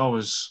place I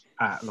was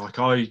at, like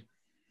I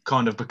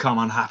kind of become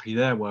unhappy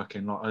there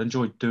working. Like, I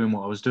enjoyed doing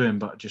what I was doing,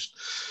 but just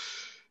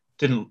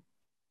didn't.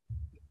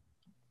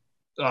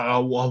 I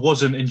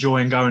wasn't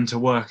enjoying going to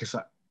work, if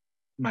that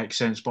makes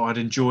sense. But I'd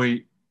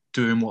enjoy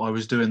doing what I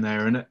was doing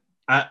there, and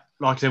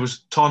like there was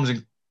times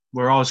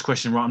where I was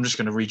questioning, right, I'm just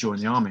going to rejoin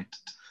the army,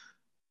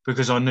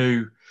 because I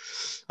knew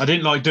I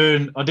didn't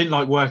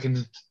like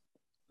working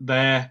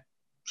there.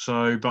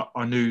 So, but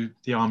I knew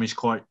the army's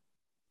quite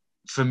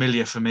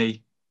familiar for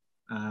me.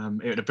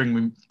 It would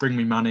bring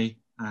me money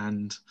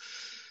and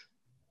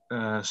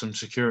some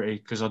security,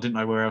 because I didn't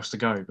know where else to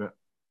go. But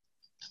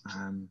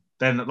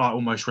then, like,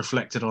 almost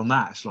reflected on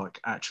that, it's like,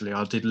 actually,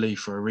 I did leave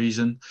for a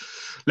reason,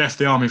 left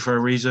the army for a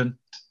reason.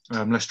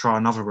 Let's try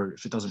another route.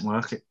 If it doesn't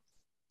work,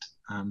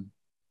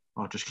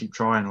 I'll just keep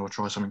trying, or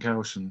try something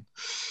else. And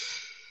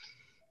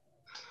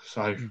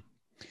so,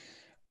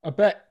 I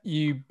bet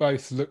you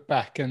both look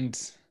back and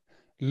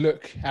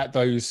look at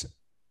those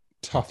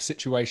tough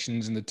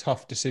situations and the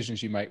tough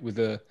decisions you make with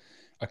a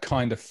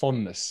kind of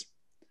fondness,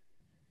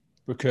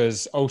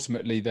 because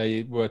ultimately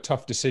they were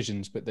tough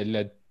decisions, but they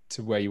led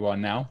to where you are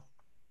now.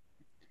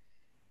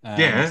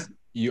 And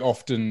you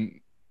often,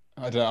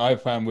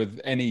 I've found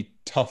with any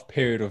tough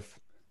period of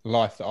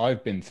life that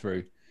I've been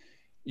through,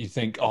 you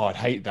think, oh, I'd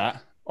hate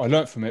that. I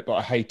learned from it, but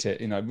I hate it,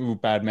 real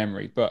bad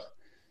memory. But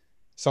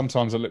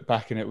sometimes I look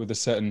back in it with a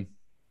certain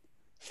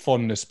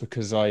fondness,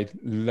 because I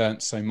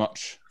learnt so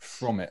much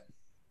from it.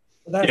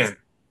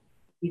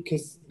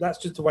 Because that's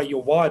just the way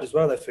you're wired as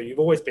well, though, Phil. You've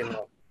always been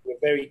like, you're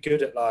very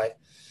good at like,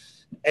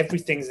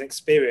 everything's an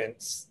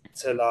experience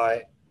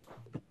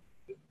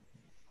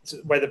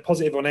whether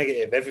positive or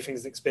negative,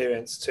 everything's an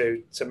experience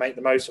to make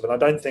the most of. And I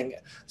don't think,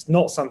 it's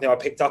not something I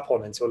picked up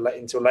on until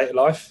later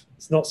life.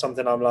 It's not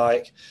something I'm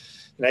like,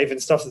 even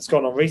stuff that's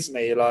gone on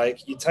recently, you're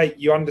like,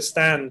 you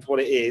understand what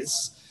it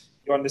is,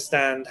 you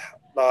understand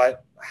like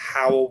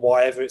how or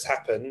why ever it's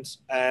happened,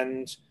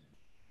 and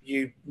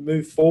you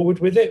move forward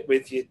with it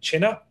with your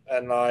chin up.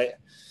 And like,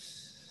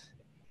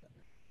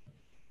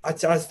 I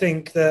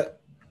think I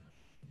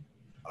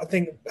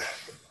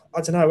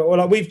don't know. Well,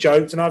 like we've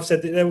joked, and I've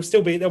said that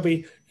there'll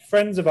be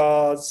friends of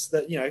ours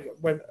that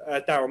when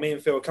Daryl, me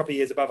and Phil, a couple of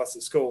years above us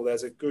at school,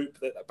 there's a group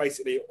that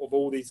basically of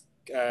all these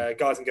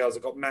guys and girls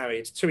that got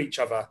married to each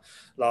other.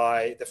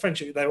 Like the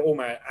friendship, they were all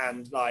married,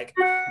 and like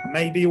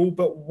maybe all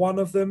but one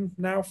of them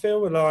now,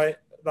 Phil, are like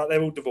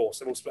they're all divorced,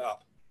 they're all split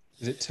up.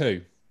 Is it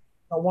two?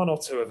 Like one or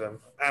two of them,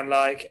 and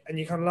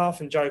you kind of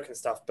laugh and joke and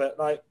stuff, but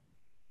like,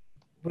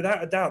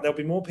 without a doubt, there'll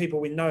be more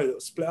people we know that will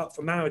split up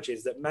for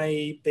marriages that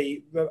may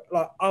be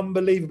like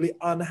unbelievably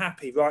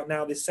unhappy right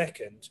now, this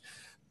second,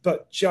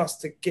 but just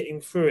to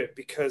getting through it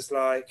because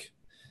like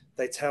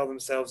they tell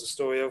themselves a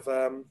story of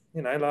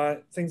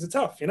like things are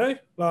tough,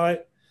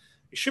 like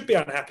you should be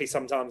unhappy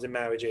sometimes in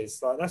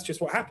marriages. Like that's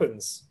just what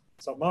happens.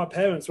 It's like my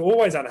parents were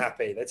always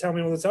unhappy. They tell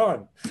me all the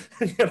time.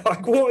 And you're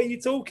like, what are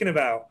you talking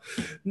about?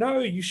 No,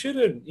 you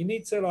shouldn't. You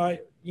need to prioritize.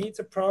 You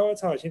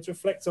need to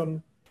reflect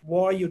on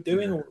why you're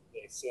doing all of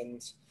this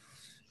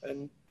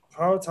and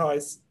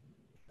prioritize.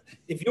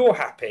 If you're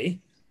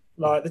happy,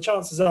 like the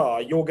chances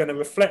are you're going to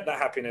reflect that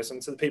happiness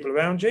onto the people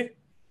around you.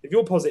 If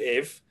you're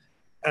positive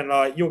and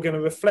like you're going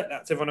to reflect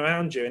that to everyone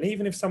around you, and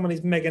even if someone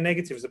is mega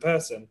negative as a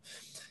person,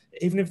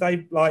 even if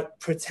they like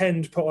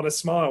pretend put on a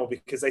smile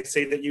because they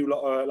see that you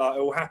lot are like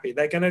all happy,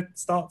 they're going to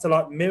start to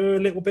like mirror a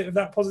little bit of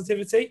that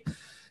positivity.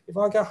 If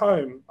I go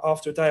home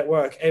after a day at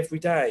work every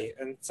day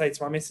and say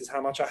to my missus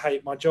how much I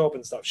hate my job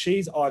and stuff,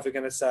 she's either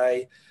going to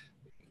say,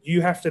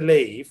 you have to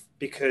leave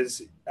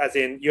because, as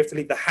in, you have to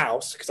leave the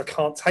house because I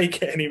can't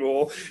take it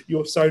anymore.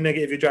 You're so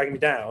negative, you're dragging me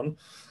down.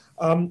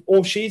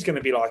 Or she's going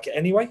to be like it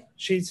anyway.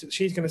 She's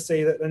going to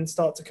see that and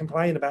start to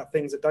complain about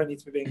things that don't need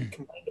to be being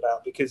complained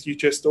about because you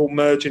just all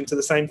merge into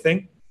the same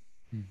thing.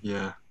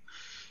 Yeah.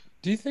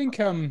 Do you think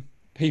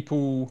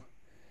people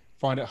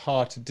find it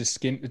hard to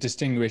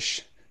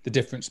distinguish the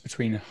difference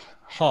between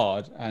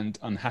hard and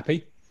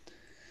unhappy?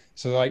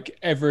 So like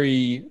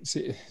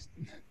the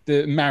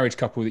married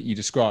couple that you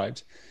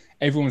described,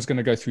 everyone's going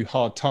to go through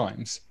hard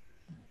times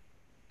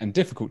and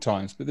difficult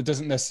times, but that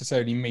doesn't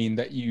necessarily mean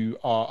that you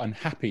are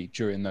unhappy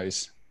during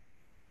those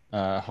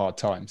hard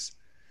times.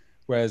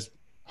 Whereas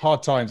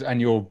hard times and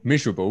you're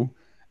miserable,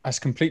 that's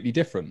completely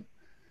different.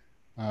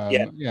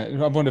 I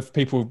wonder if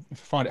people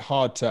find it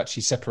hard to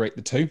actually separate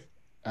the two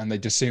and they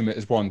just assume it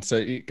as one. So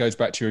it goes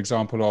back to your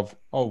example of,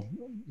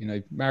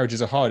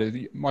 marriages are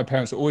hard. My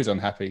parents are always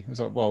unhappy. It's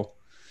like, well,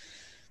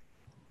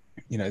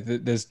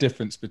 there's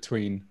difference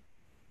between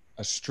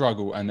a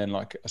struggle and then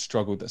like a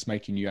struggle that's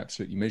making you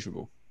absolutely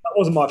miserable. That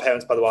wasn't my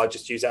parents, by the way. I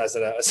just use it as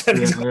an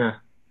example. Yeah.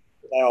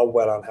 They are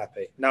well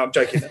unhappy. No, I'm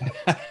joking.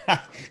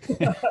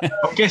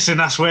 I'm guessing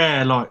that's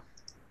where like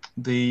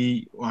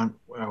my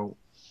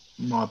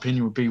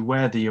opinion would be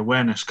where the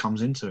awareness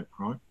comes into it,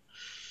 right?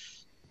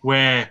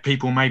 Where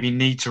people maybe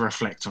need to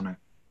reflect on it.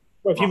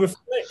 Well, if you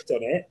reflect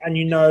on it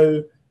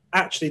and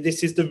actually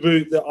this is the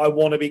route that I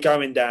want to be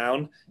going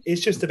down,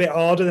 it's just a bit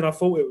harder than I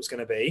thought it was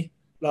going to be.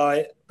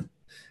 Like,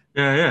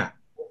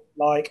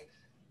 like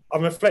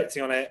I'm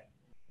reflecting on it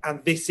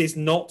and this is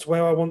not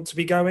where I want to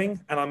be going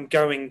and I'm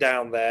going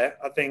down there.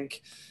 I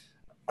think,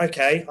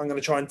 okay, I'm going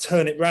to try and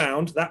turn it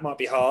round. That might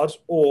be hard.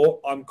 Or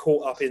I'm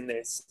caught up in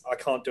this. I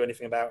can't do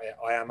anything about it.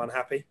 I am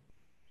unhappy.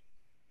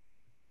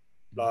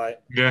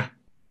 Like, yeah.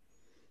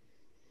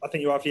 I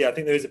think you're right. Yeah, I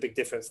think there is a big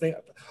difference. I think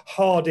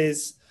hard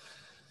is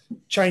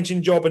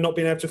changing job and not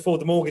being able to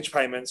afford the mortgage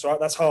payments, right?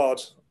 That's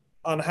hard.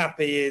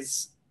 Unhappy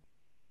is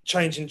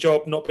changing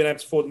job, not being able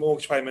to afford the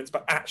mortgage payments,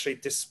 but actually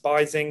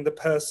despising the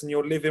person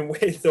you're living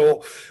with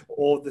or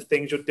the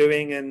things you're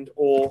doing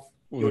or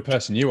the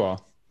person you are.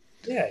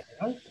 Yeah.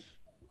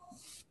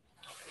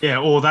 Yeah,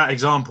 or that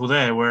example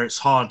there where it's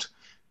hard.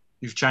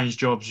 You've changed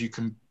jobs, you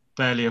can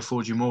barely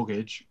afford your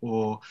mortgage,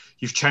 or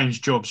you've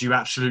changed jobs, you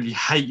absolutely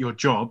hate your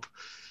job,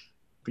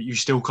 but you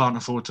still can't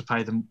afford to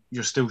pay them.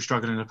 You're still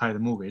struggling to pay the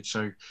mortgage.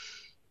 So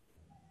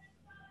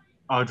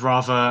I'd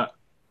rather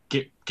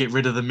get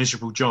rid of the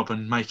miserable job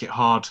and make it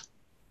hard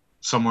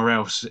somewhere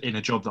else in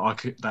a job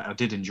that I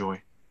did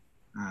enjoy,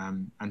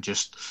 and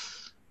just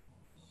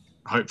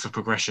hope for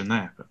progression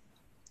there. But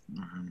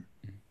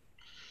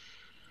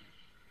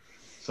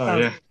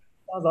sounds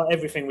like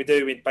everything we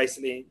do,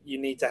 basically you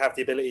need to have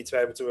the ability to be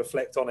able to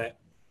reflect on it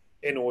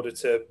in order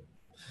to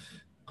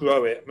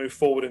grow it, move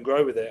forward and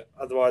grow with it.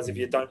 Otherwise, if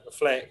you don't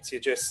reflect, you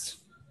just...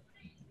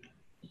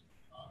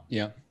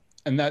 Yeah.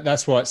 And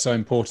that's why it's so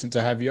important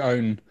to have your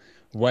own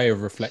way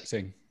of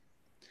reflecting.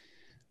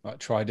 Like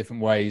try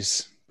different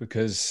ways,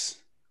 because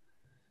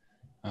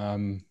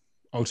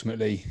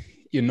ultimately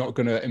you're not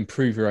going to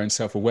improve your own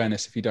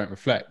self-awareness if you don't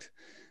reflect.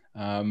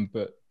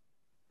 But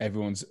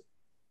everyone's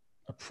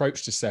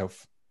approach to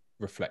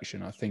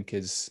self-reflection, I think,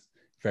 is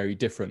very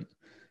different.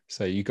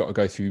 So you've got to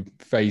go through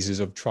phases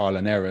of trial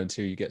and error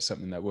until you get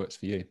something that works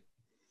for you.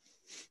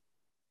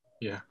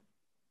 Yeah.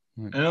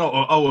 Right. And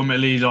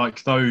ultimately,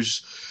 like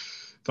those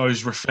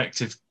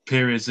reflective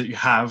periods that you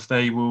have,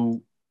 they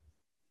will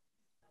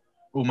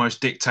almost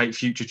dictate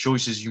future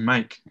choices you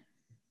make.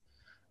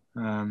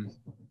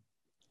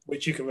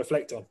 Which you can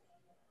reflect on.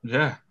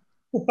 Yeah.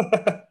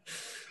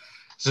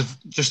 It's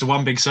just a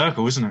one big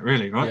circle, isn't it?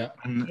 Really, right?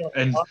 Yeah.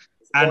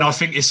 And I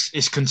think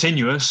it's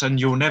continuous, and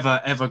you're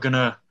never ever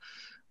gonna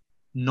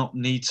not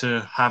need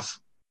to have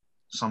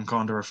some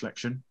kind of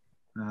reflection,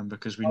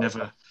 because we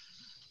never.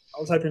 I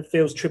was hoping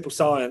Phil's triple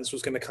science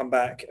was going to come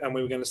back, and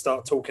we were going to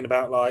start talking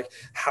about like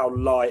how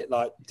light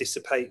like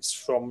dissipates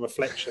from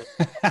reflection.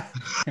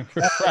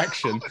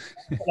 Refraction.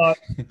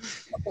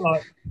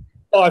 like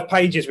 5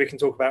 pages we can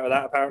talk about with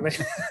that,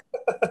 apparently.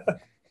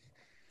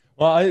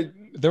 Well,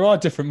 there are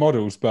different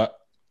models, but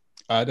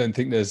I don't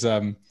think there's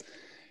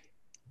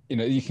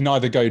you can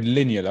either go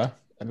linear,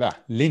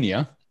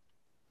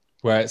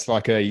 where it's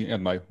like I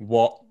don't know,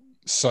 what,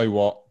 so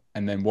what,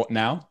 and then what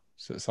now.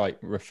 So it's like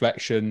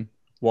reflection.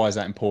 Why is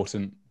that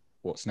important?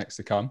 What's next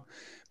to come?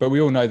 But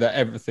we all know that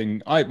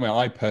everything.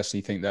 I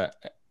personally think that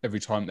every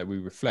time that we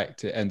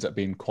reflect, it ends up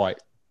being quite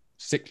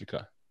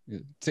cyclical.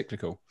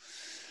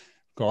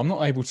 God, I'm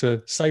not able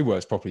to say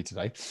words properly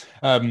today.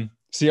 So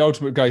you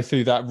ultimately go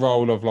through that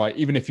role of like,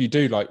 even if you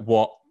do like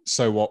what,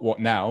 so what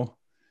now,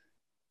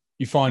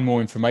 you find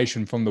more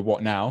information from the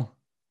what now,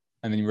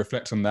 and then you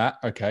reflect on that.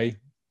 Okay,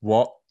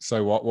 what,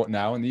 so what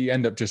now, and you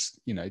end up just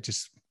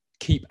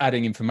keep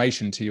adding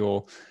information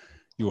to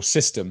your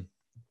system.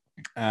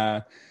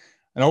 And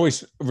I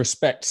always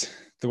respect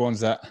the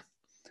ones that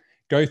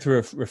go through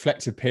a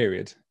reflective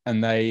period,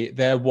 and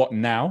their what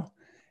now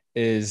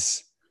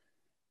is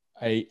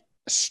a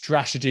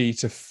strategy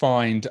to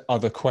find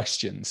other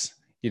questions.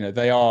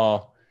 They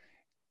are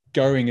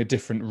going a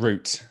different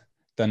route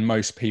than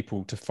most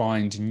people to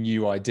find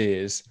new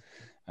ideas,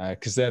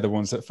 because they're the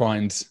ones that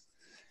find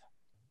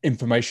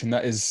information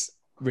that is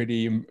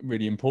really,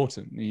 really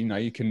important.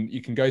 You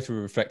can go through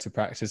a reflective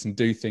practice and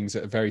do things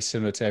that are very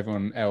similar to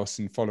everyone else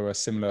and follow a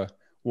similar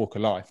walk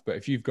of life. But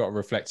if you've got a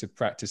reflective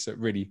practice, that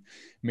really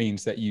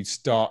means that you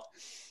start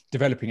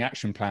developing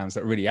action plans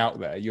that are really out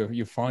there.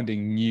 You're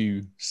finding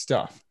new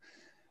stuff.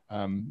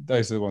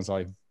 Those are the ones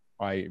I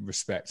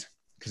respect,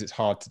 because it's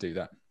hard to do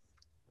that.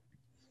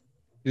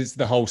 It's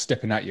the whole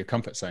stepping out of your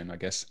comfort zone, I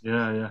guess.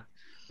 Yeah.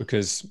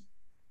 Because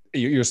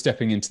you're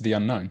stepping into the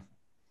unknown.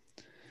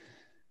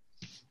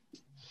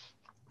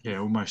 Yeah,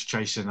 almost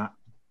chasing that,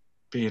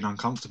 being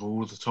uncomfortable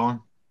all the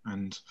time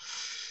and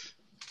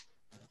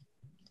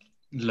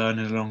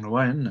learning along the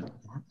way, isn't it?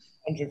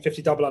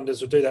 150 double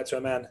unders will do that to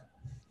a man.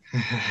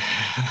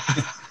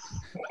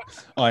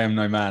 I am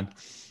no man.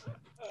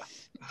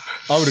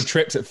 I would have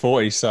tripped at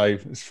 40, so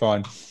it's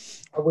fine.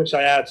 I wish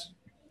I had.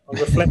 I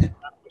reflect.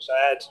 I wish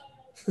I had.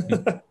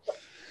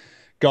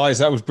 Guys,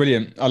 that was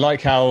brilliant. I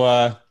like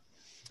how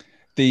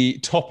the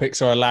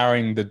topics are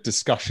allowing the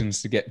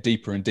discussions to get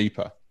deeper and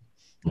deeper.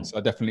 So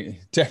I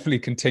definitely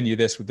continue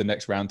this with the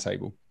next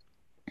roundtable.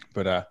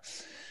 But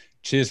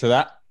cheers for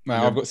that.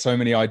 Yeah. I've got so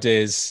many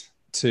ideas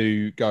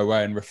to go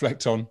away and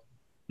reflect on,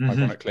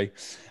 ironically.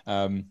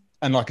 And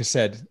like I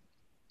said,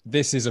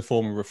 this is a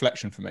form of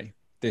reflection for me.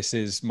 This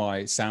is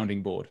my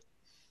sounding board.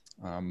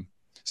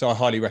 So I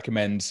highly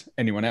recommend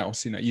anyone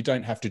else, you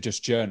don't have to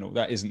just journal.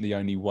 That isn't the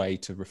only way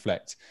to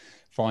reflect.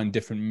 Find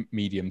different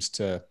mediums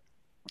to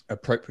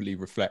appropriately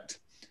reflect.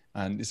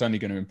 And it's only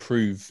going to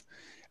improve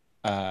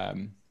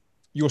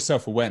your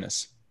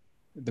self-awareness.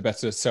 The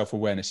better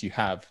self-awareness you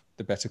have,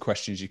 the better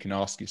questions you can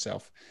ask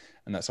yourself.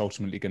 And that's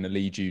ultimately going to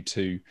lead you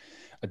to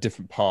a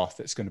different path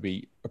that's going to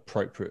be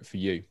appropriate for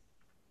you.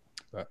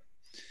 But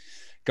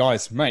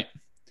guys, mate,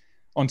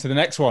 on to the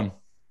next one.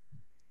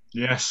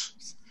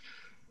 Yes.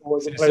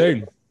 Always a See you pleasure.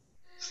 soon.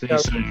 See you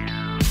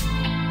soon.